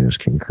 Everybody knows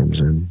King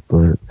Crimson,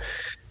 but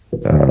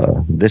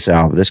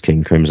this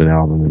King Crimson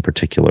album in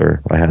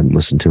particular, I hadn't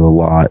listened to a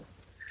lot.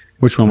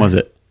 Which one was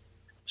it?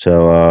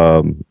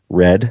 So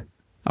Red.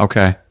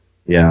 Okay.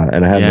 Yeah,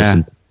 and I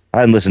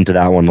hadn't listened to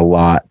that one a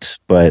lot,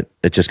 but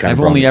it just kind of.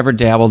 I've only ever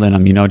dabbled in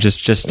them, you know,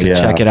 just to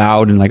check it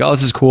out and like, oh,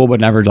 this is cool,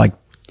 but never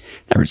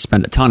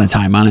spend a ton of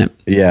time on it.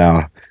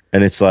 Yeah,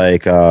 and it's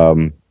like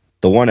the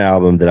one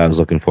album that I was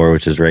looking for,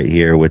 which is right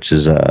here, which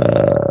is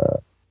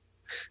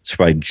it's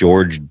by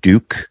George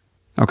Duke.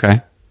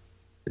 Okay.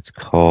 It's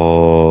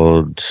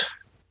called.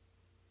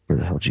 Where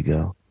the hell did you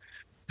go?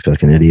 I feel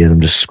like an idiot. I'm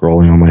just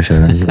scrolling on my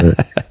phone.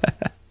 But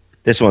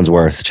this one's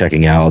worth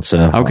checking out.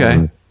 So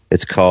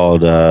it's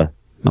called I'll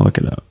look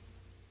it up.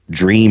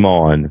 Dream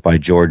On by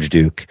George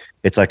Duke.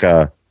 It's like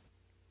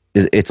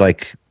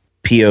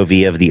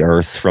POV of the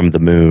Earth from the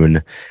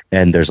moon,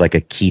 and there's like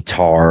a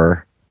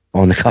guitar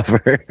on the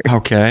cover.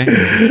 Okay.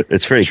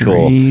 It's pretty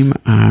Dream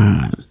cool.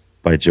 On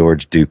by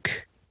George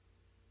Duke.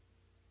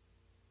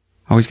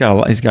 Oh, he's got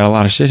a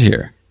lot of shit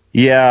here.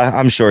 Yeah,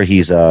 I'm sure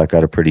he's got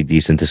a pretty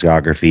decent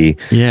discography.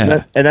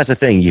 Yeah. And that's the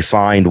thing. You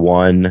find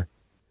one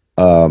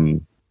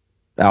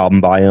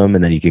album by him,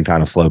 and then you can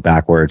kind of float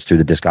backwards through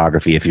the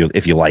discography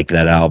if you like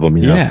that album.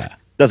 You know? Yeah.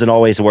 Doesn't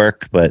always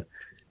work, but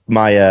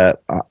my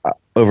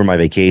over my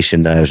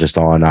vacation that I was just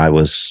on, I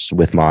was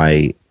with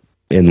my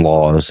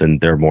in-laws,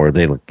 and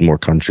they look more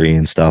country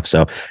and stuff.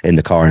 So in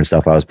the car and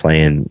stuff, I was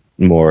playing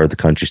more of the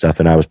country stuff,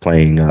 and I was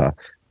playing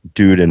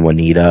Dude and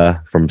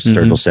Juanita from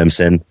Sturgill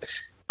Simpson.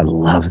 I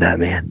love that,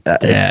 man.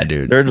 Yeah,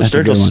 dude.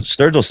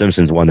 Sturgill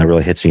Simpson's one that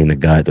really hits me in the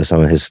gut with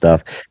some of his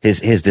stuff. His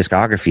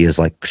discography is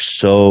like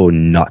so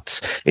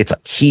nuts. It's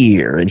like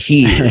here and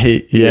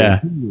here,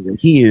 yeah, and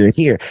here and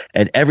here,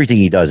 and everything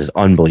he does is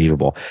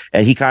unbelievable.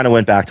 And he kind of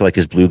went back to like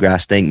his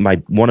bluegrass thing.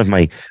 One of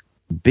my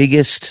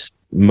biggest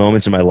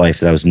moments in my life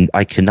that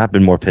I could not have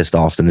been more pissed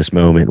off than this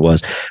moment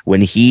was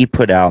when he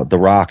put out the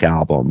rock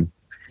album.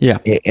 Yeah.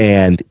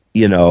 And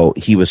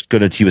he was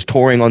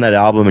touring on that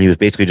album, and he was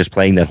basically just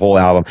playing that whole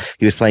album.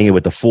 He was playing it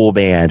with the full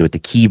band, with the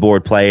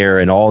keyboard player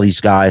and all these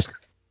guys.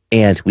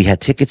 And we had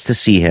tickets to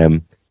see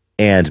him,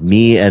 and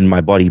me and my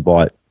buddy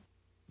bought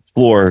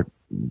floor,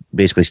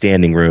 basically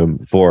standing room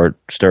for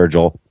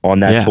Sturgill on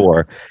that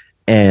tour.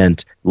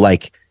 And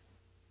like,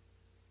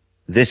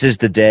 this is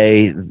the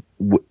day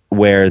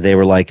where they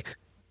were like,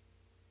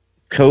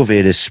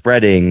 COVID is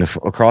spreading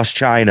across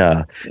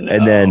China. No.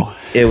 And then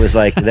it was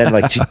like,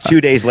 two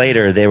days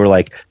later, they were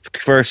like,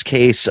 first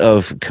case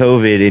of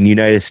COVID in the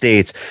United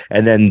States.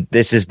 And then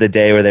this is the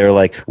day where they were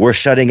like, we're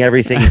shutting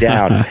everything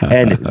down.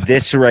 And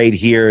this right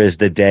here is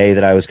the day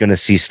that I was going to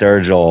see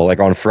Sturgill, like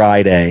on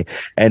Friday.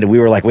 And we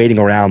were like waiting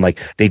around, like,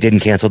 they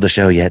didn't cancel the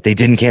show yet.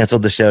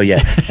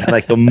 And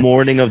like the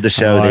morning of the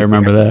show. I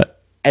remember that.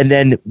 And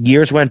then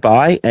years went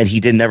by, and he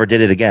never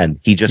did it again.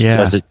 He just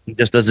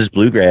does his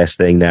bluegrass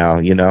thing now,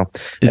 Is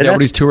that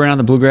what he's touring on,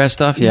 the bluegrass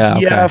stuff? Yeah.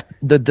 Okay. Yeah.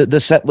 The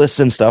set lists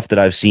and stuff that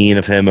I've seen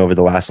of him over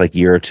the last like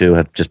year or two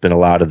have just been a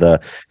lot of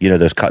the,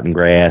 those cutting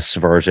grass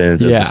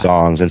versions of the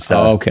songs and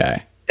stuff. Oh,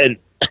 okay. And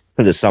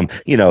there's some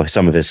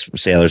of his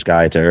Sailor's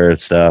Guide to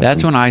Earth stuff.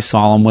 That's when I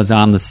saw him, was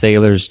on the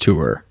Sailors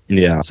tour.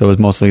 Yeah. So it was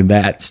mostly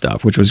that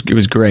stuff, it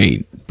was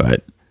great,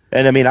 but.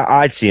 And I mean,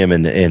 I'd see him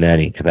in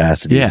any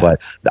capacity, but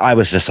I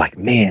was just like,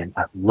 man,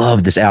 I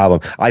love this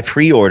album. I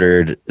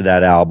pre-ordered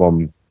that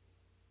album,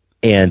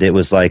 and it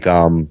was like,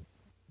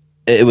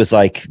 it was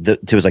like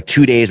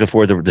 2 days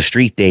before the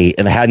street date,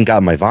 and I hadn't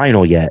gotten my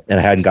vinyl yet, and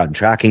I hadn't gotten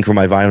tracking for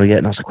my vinyl yet,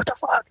 and I was like, what the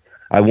fuck?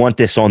 I want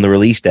this on the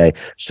release day.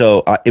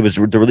 So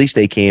the release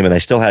day came, and I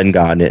still hadn't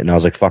gotten it, and I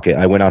was like, fuck it.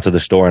 I went out to the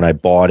store and I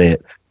bought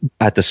it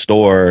at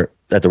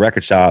the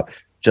record shop,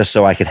 just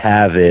so I could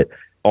have it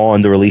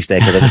on the release day,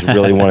 because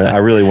I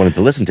really wanted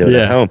to listen to it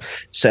at home.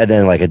 So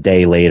then like a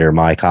day later,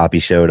 my copy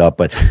showed up,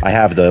 but I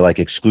have the like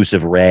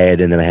exclusive red,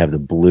 and then I have the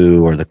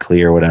blue or the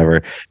clear or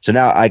whatever. So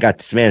now I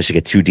managed to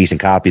get 2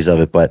 decent copies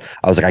of it, but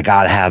I was like, I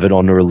gotta have it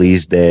on the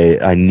release day.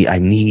 I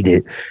need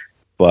it.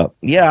 But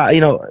yeah,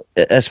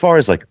 as far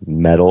as like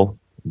metal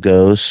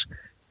goes,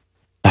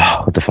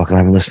 what the fuck am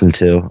I listening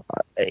to?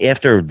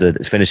 After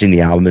finishing the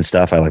album and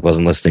stuff, I like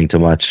wasn't listening to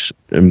much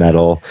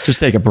metal.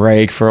 Just take a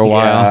break for a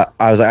while.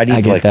 I was like, I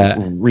need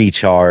to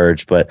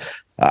recharge. But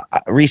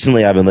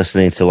recently, I've been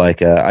listening to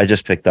like I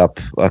just picked up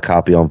a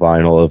copy on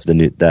vinyl of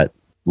that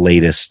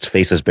latest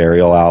Faceless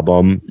Burial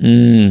album,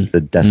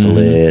 the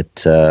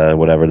Desolate,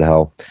 whatever the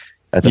hell.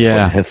 At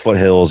the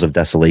foothills of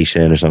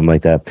desolation or something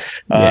like that.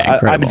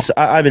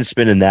 I've been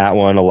spinning that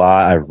one a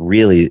lot.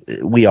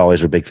 We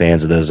always were big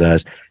fans of those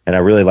guys, and I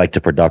really liked the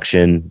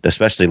production,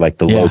 especially like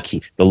the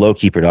low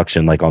key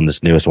production. Like on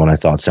this newest one, I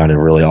thought sounded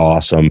really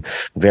awesome,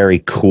 very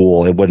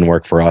cool. It wouldn't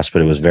work for us,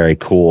 but it was very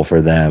cool for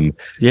them.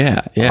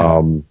 Yeah.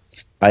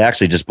 I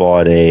actually just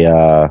bought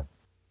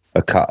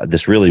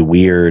this really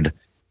weird.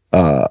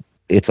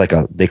 It's like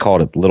they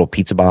call it a little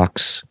pizza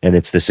box, and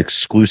it's this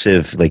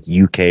exclusive like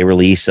UK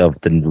release of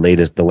the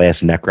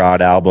last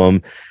Necrod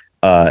album.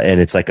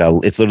 And it's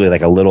literally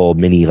like a little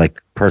mini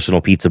like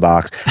personal pizza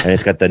box, and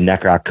it's got the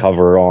Necrod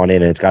cover on it,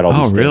 and it's got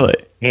all these things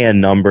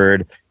hand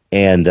numbered,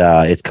 and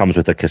it comes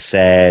with a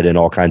cassette and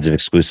all kinds of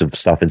exclusive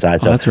stuff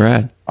inside. So that's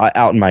rad.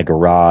 Out in my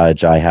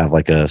garage, I have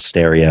like a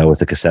stereo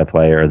with a cassette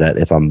player that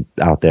if I'm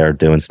out there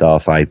doing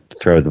stuff, I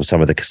throw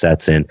some of the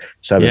cassettes in.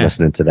 So I've been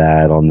listening to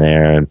that on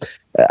there, and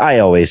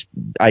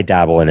I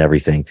dabble in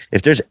everything.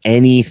 If there's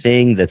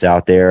anything that's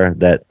out there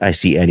that I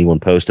see anyone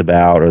post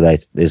about or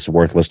that is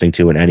worth listening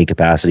to in any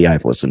capacity,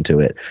 I've listened to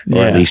it,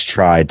 or at least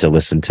tried to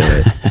listen to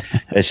it.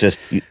 It's just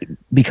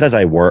because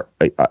I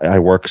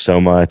work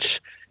so much.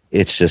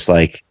 It's just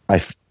like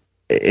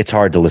it's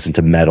hard to listen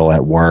to metal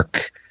at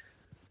work.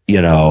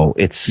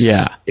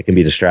 It can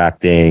be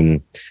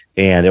distracting,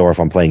 or if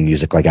I'm playing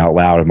music like out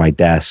loud at my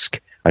desk,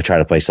 I try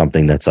to play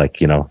something that's like,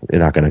 you're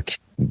not going to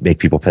make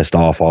people pissed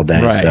off all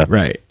day.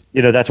 Right.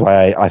 That's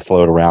why I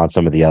float around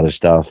some of the other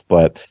stuff.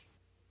 But,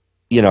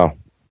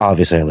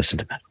 obviously I listen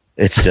to metal.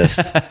 It's just,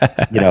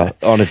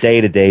 on a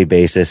day-to-day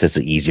basis, it's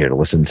easier to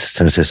listen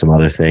to some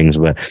other things.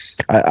 But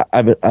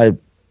I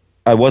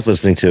was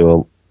listening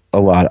to a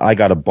lot. I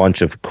got a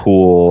bunch of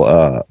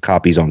cool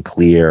copies on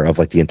clear of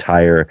like the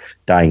entire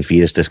Dying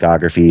Fetus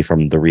discography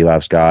from the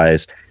Relapse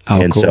guys. Oh,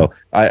 and cool. So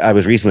I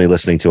was recently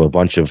listening to a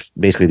bunch of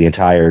basically the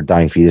entire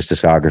Dying Fetus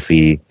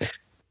discography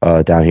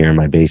down here in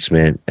my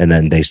basement. And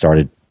then they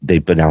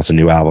announced a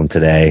new album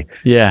today.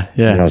 Yeah.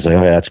 And I was like,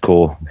 oh, yeah, that's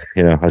cool.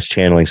 I was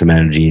channeling some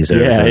energies.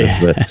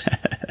 Yeah.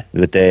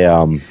 But they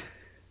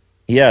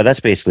yeah, that's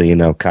basically,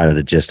 kind of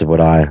the gist of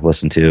what I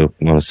listen to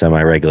on a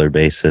semi-regular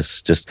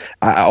basis. Just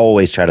I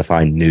always try to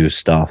find new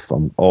stuff.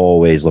 I'm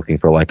always looking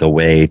for like a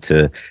way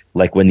to,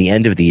 like, when the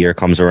end of the year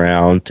comes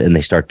around and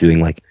they start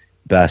doing like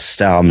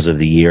best albums of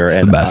the year, It's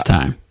the and best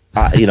time.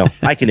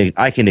 I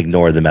can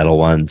ignore the metal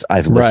ones.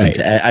 I've Right.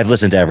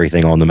 listened to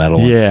everything on the metal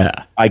one. Yeah.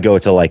 I go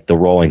to like the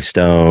Rolling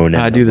Stone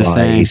and I do the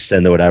same. Vice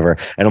and the whatever,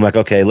 and I'm like,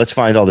 okay, let's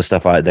find all the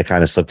stuff that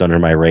kind of slipped under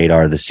my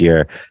radar this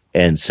year.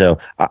 And so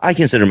I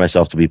consider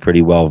myself to be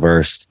pretty well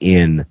versed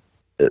in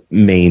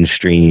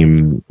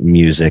mainstream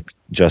music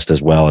just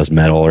as well as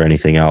metal or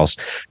anything else,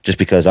 just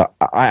because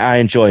I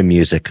enjoy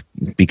music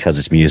because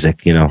it's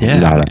music. Yeah,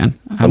 not man.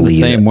 I'm the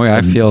same way.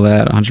 I feel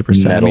that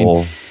 100%.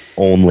 metal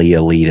only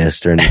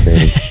elitist or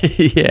anything.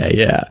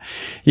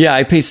 Yeah.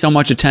 I pay so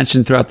much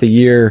attention throughout the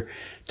year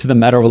to the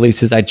metal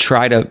releases.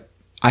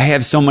 I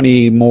have so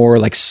many more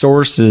like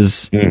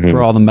sources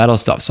for all the metal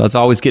stuff. So it's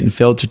always getting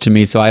filtered to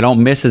me. So I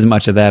don't miss as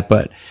much of that,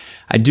 but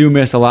I do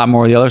miss a lot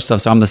more of the other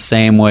stuff. So I'm the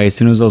same way. As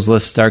soon as those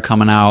lists start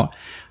coming out,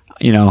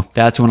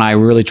 that's when I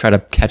really try to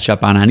catch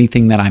up on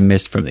anything that I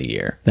missed from the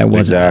year that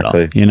wasn't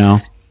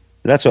metal,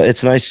 That's why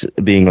it's nice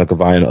being like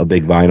a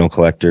big vinyl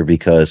collector,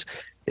 because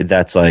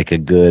that's like a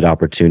good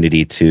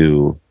opportunity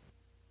to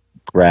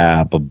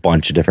grab a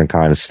bunch of different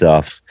kind of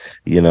stuff,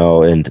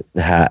 and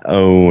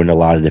own a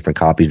lot of different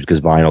copies,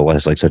 because vinyl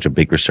has like such a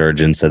big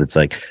resurgence that it's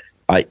like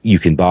you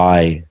can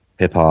buy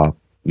hip hop,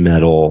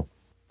 metal,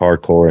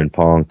 hardcore, and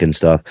punk and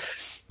stuff.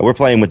 We're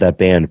playing with that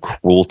band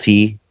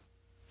Cruelty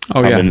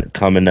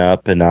coming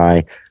up, and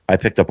I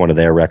picked up one of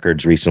their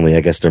records recently.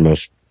 I guess their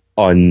most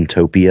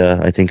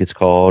Untopia, I think it's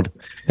called.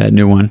 That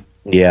new one.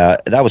 Yeah,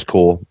 that was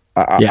cool.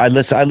 I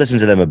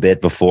listened to them a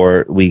bit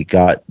before we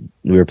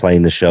were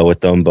playing the show with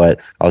them, but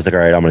I was like,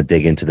 all right, I'm going to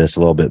dig into this a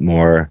little bit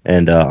more,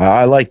 and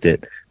I liked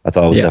it. I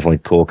thought it was definitely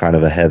cool, kind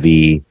of a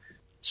heavy,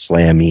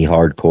 slammy,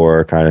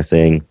 hardcore kind of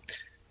thing.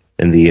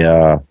 And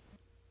then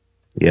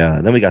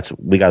we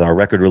got our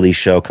record release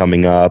show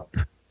coming up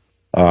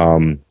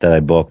that I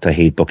booked. I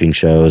hate booking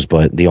shows,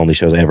 but the only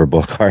shows I ever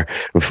book are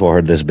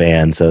for this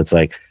band, so it's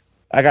like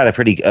I got a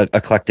pretty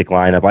eclectic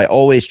lineup.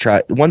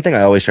 One thing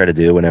I always try to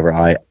do whenever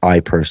I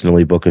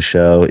personally book a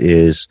show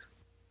is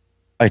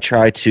I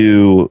try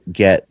to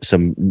get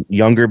some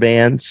younger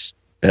bands,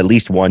 at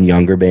least one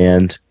younger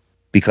band,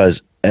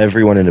 because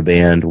everyone in a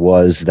band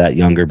was that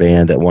younger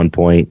band at one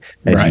point,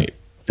 and right.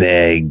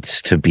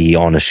 begged to be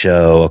on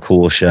a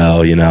cool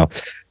show,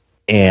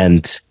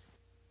 and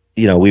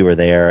we were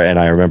there, and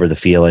I remember the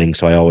feeling.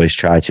 So I always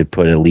try to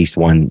put at least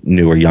one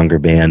newer, younger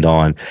band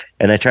on,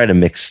 and I try to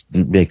make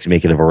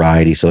it a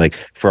variety. So like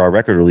for our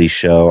record release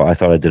show, I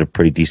thought I did a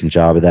pretty decent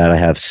job of that. I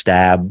have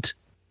Stabbed.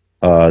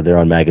 They're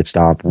on Maggot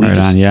Stomp.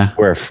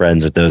 We're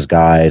friends with those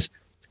guys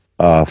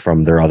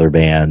from their other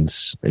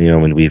bands.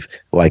 When we've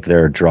like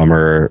their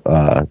drummer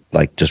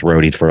like just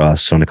roadied for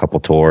us on a couple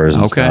tours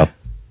and stuff.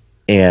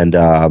 And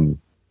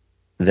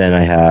then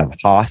I have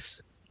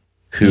Hoth,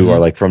 who are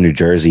like from New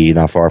Jersey,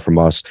 not far from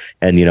us.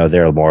 And,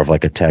 they're more of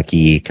like a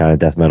techie kind of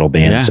death metal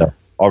band. Yeah. So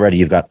already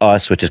you've got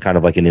us, which is kind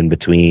of like an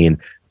in-between.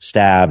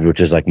 Stabbed, which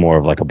is like more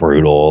of like a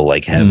brutal,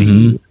 like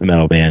heavy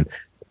metal band.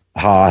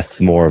 Hoth,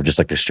 more of just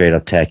like a straight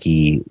up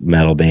techie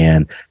metal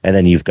band. And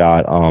then you've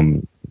got,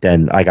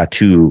 then I got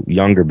two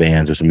younger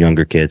bands with some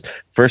younger kids.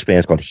 First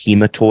band's called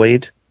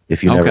Hematoid.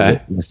 If you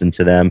never listened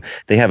to them,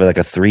 they have like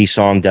a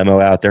 3-song demo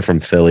out. They're from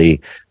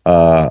Philly.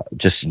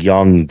 Just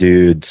young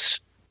dudes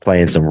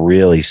playing some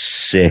really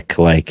sick,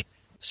 like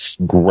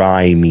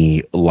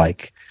grimy,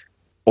 like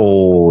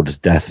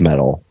old death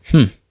metal.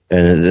 And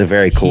they're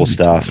very cool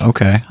stuff.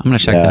 Okay, I'm gonna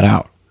check that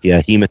out.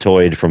 Yeah,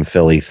 Hematoid from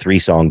Philly,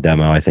 3-song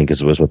demo, I think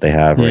was what they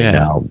have right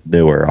now.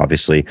 Newer,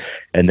 obviously.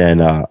 And then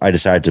I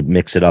decided to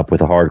mix it up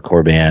with a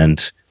hardcore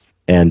band,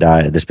 and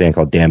this band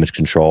called Damage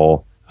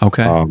Control.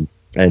 Okay.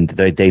 And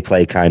they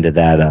play kind of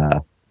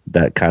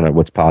that kind of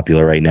what's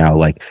popular right now,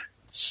 like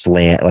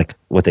slam, like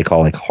what they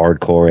call like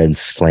hardcore and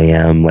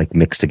slam, like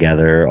mixed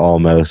together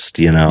almost,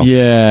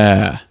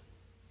 Yeah.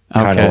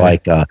 Kind of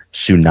like a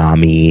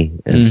Tsunami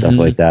and stuff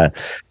like that.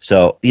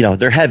 So,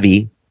 they're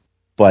heavy,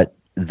 but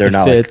they're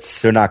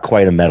not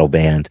quite a metal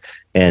band.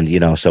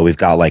 And, so we've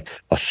got like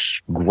a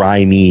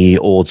grimy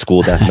old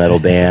school death metal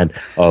band,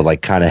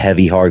 like kind of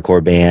heavy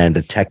hardcore band,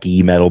 a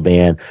techie metal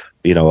band,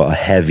 a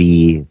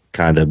heavy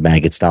kind of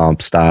Maggot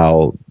Stomp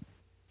style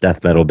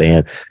death metal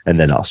band, and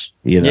then us,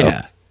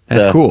 Yeah,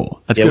 that's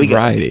cool. That's good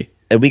variety.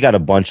 And we got a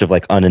bunch of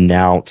like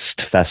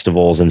unannounced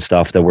festivals and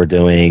stuff that we're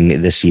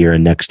doing this year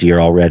and next year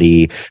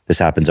already. This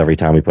happens every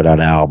time we put out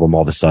an album.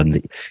 All of a sudden,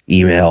 the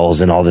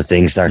emails and all the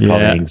things start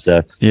coming.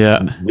 So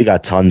we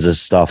got tons of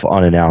stuff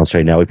unannounced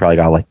right now. We probably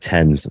got like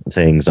 10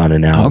 things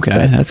unannounced.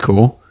 Okay, that's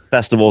cool.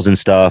 Festivals and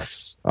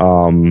stuff.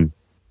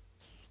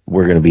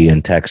 We're going to be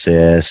in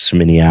Texas,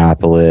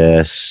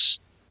 Minneapolis.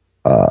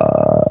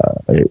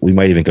 We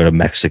might even go to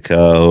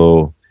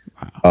Mexico.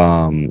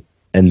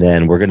 And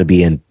then we're going to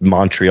be in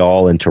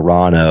Montreal and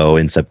Toronto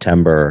in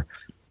September.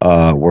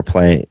 We're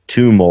playing,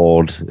 Tomb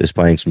Mold is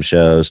playing some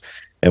shows,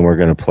 and we're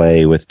going to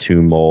play with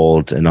Tomb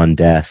Mold and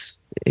Undeath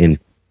in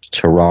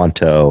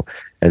Toronto,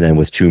 and then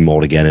with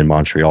Tumult again in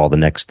Montreal the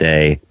next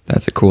day.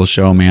 That's a cool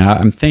show, man.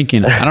 I'm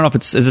thinking, I don't know if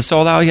is it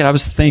sold out yet? I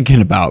was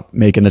thinking about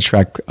making the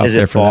trek up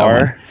there for that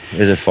one.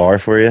 Is it far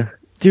for you?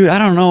 Dude, I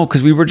don't know,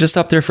 because we were just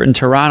up there in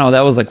Toronto.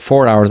 That was like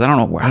 4 hours. I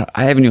don't know.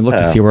 I haven't even looked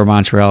to see where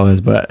Montreal is,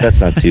 but that's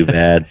not too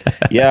bad.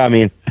 Yeah, I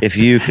mean, if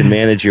you can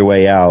manage your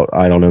way out,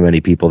 I don't know many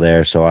people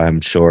there, so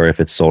I'm sure if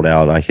it's sold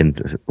out, I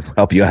can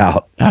help you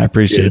out. I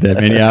appreciate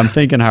that, man. Yeah, I'm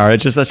thinking hard.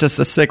 That's just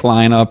a sick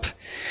lineup.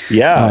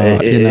 Yeah,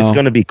 it's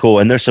going to be cool,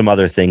 and there's some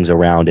other things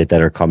around it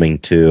that are coming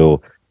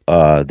too.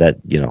 That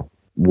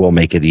will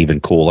make it even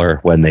cooler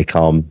when they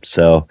come.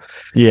 So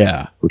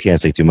yeah, we can't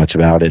say too much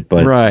about it,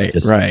 but right,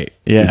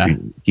 yeah,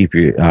 keep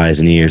your eyes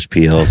and ears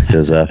peeled,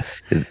 because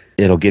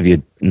it'll give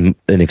you an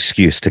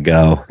excuse to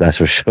go. That's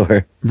for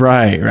sure.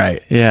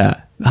 Right,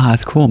 yeah. Oh,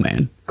 that's cool,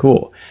 man.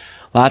 Cool.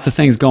 Lots of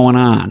things going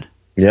on.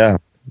 Yeah,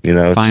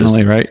 it's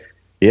finally, right?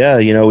 Yeah,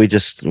 we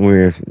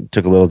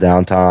took a little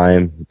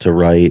downtime to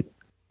write,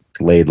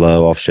 laid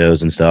low off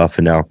shows and stuff,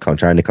 and now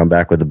trying to come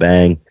back with a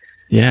bang.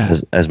 Yeah,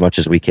 as much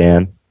as we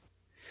can.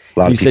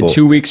 You said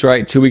 2 weeks,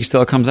 right? 2 weeks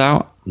till it comes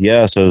out?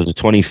 Yeah, so the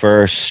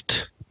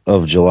 21st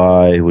of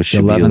July, which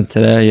should 11th be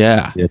today,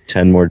 yeah.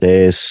 10 more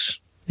days.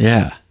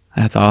 Yeah,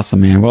 that's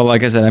awesome, man. Well,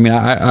 like I said, I mean,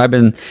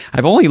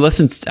 I've only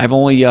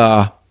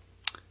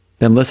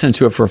been listening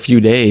to it for a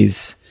few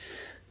days,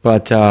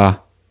 but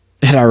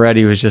it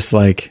already was just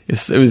like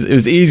it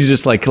was easy to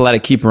just like let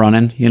it keep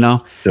running,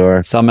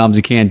 Sure. Some albums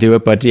you can't do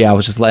it, but yeah, I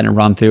was just letting it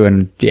run through,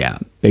 and yeah,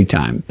 big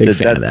fan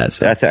of that.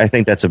 So. I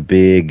think that's a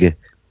big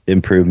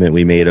improvement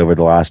we made over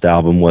the last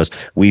album. Was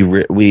we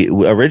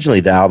originally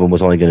the album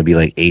was only going to be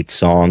like 8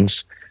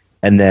 songs,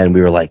 and then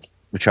we were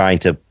trying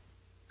to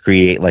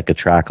create like a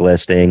track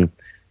listing,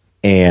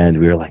 and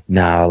we were like,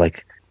 nah,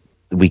 like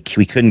we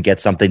couldn't get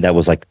something that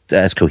was like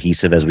as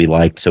cohesive as we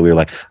liked, so we were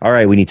like, all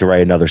right, we need to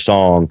write another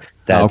song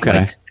that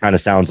kind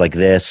of sounds like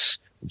this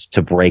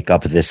to break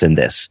up this and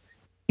this,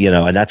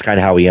 and that's kind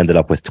of how we ended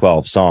up with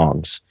 12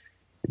 songs,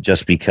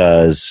 just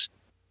because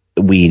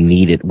we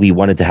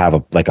wanted to have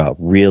a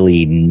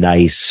really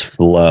nice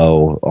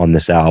flow on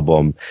this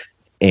album.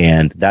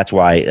 And that's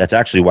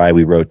actually why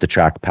we wrote the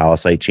track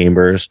Palisade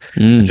Chambers,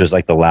 which was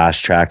like the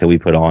last track that we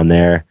put on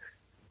there.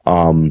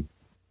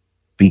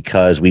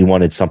 Because we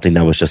wanted something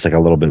that was just like a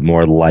little bit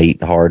more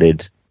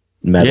light-hearted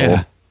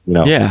metal.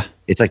 Yeah.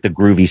 It's like the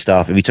groovy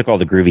stuff. If we took all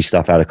the groovy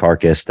stuff out of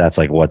Carcass, that's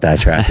like what that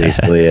track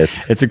basically is.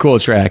 It's a cool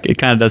track. It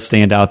kind of does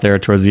stand out there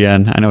towards the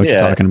end. I know what you're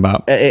talking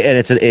about.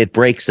 And it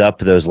breaks up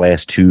those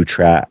last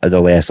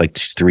the last like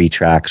 3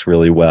 tracks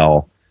really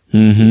well.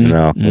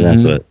 Mm-hmm. And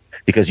that's what,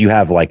 because you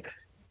have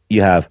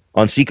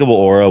Unspeakable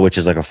Aura, which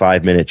is like a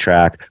 5-minute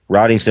track,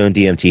 Rotting Stone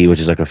DMT, which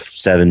is like a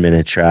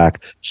 7-minute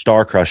track,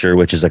 Star Crusher,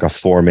 which is like a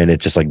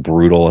 4-minute, just like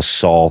brutal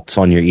assault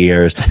on your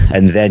ears.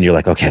 And then you're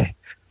like, okay,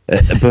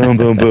 boom,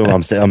 boom,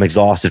 boom. I'm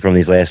exhausted from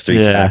these last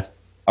 3 tracks.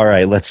 All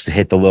right, let's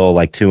hit the little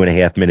like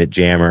 2.5-minute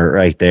jammer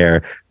right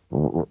there,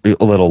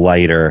 a little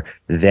lighter.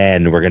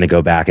 Then we're gonna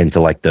go back into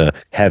like the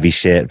heavy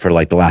shit for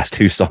like the last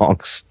 2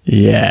 songs.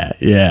 Yeah,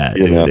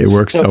 dude, it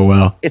works so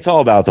well. It's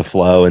all about the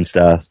flow and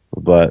stuff.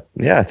 But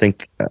yeah, I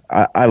think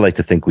I like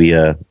to think we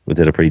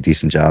did a pretty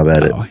decent job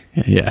at it.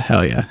 Yeah,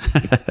 hell yeah.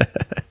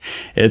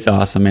 It's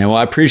awesome, man. Well,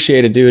 I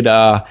appreciate it, dude.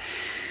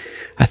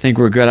 I think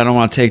we're good. I don't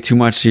want to take too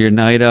much of your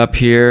night up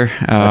here.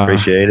 I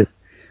appreciate it.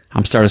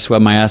 I'm starting to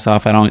sweat my ass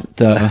off.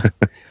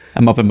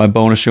 I'm up in my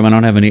bonus room. I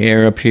don't have any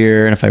air up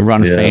here. And if I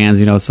run fans,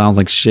 it sounds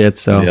like shit.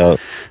 So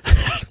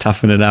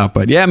toughen it out.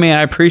 But yeah, man,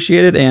 I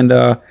appreciate it.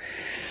 And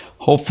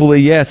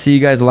hopefully, see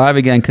you guys live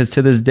again. Because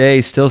to this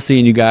day, still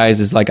seeing you guys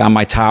is like on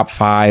my top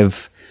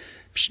 5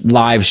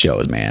 live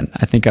shows, man.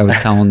 I think I was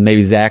telling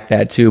maybe Zach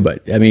that too.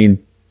 But I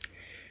mean,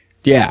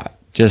 yeah,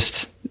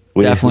 just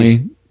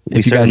definitely.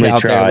 If you guys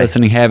out there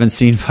listening haven't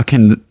seen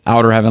fucking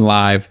Outer Heaven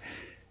live,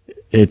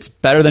 it's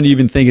better than you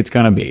even think it's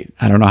going to be.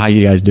 I don't know how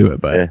you guys do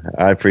it, but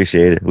I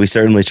appreciate it. We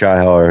certainly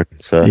try hard.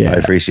 So I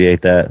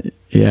appreciate that.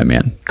 Yeah,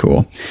 man.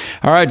 Cool.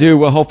 All right,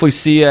 dude. We'll hopefully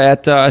see you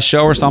at a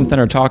show or something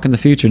or talk in the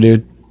future,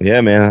 dude.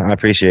 Yeah, man. I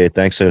appreciate it.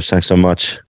 Thanks so much.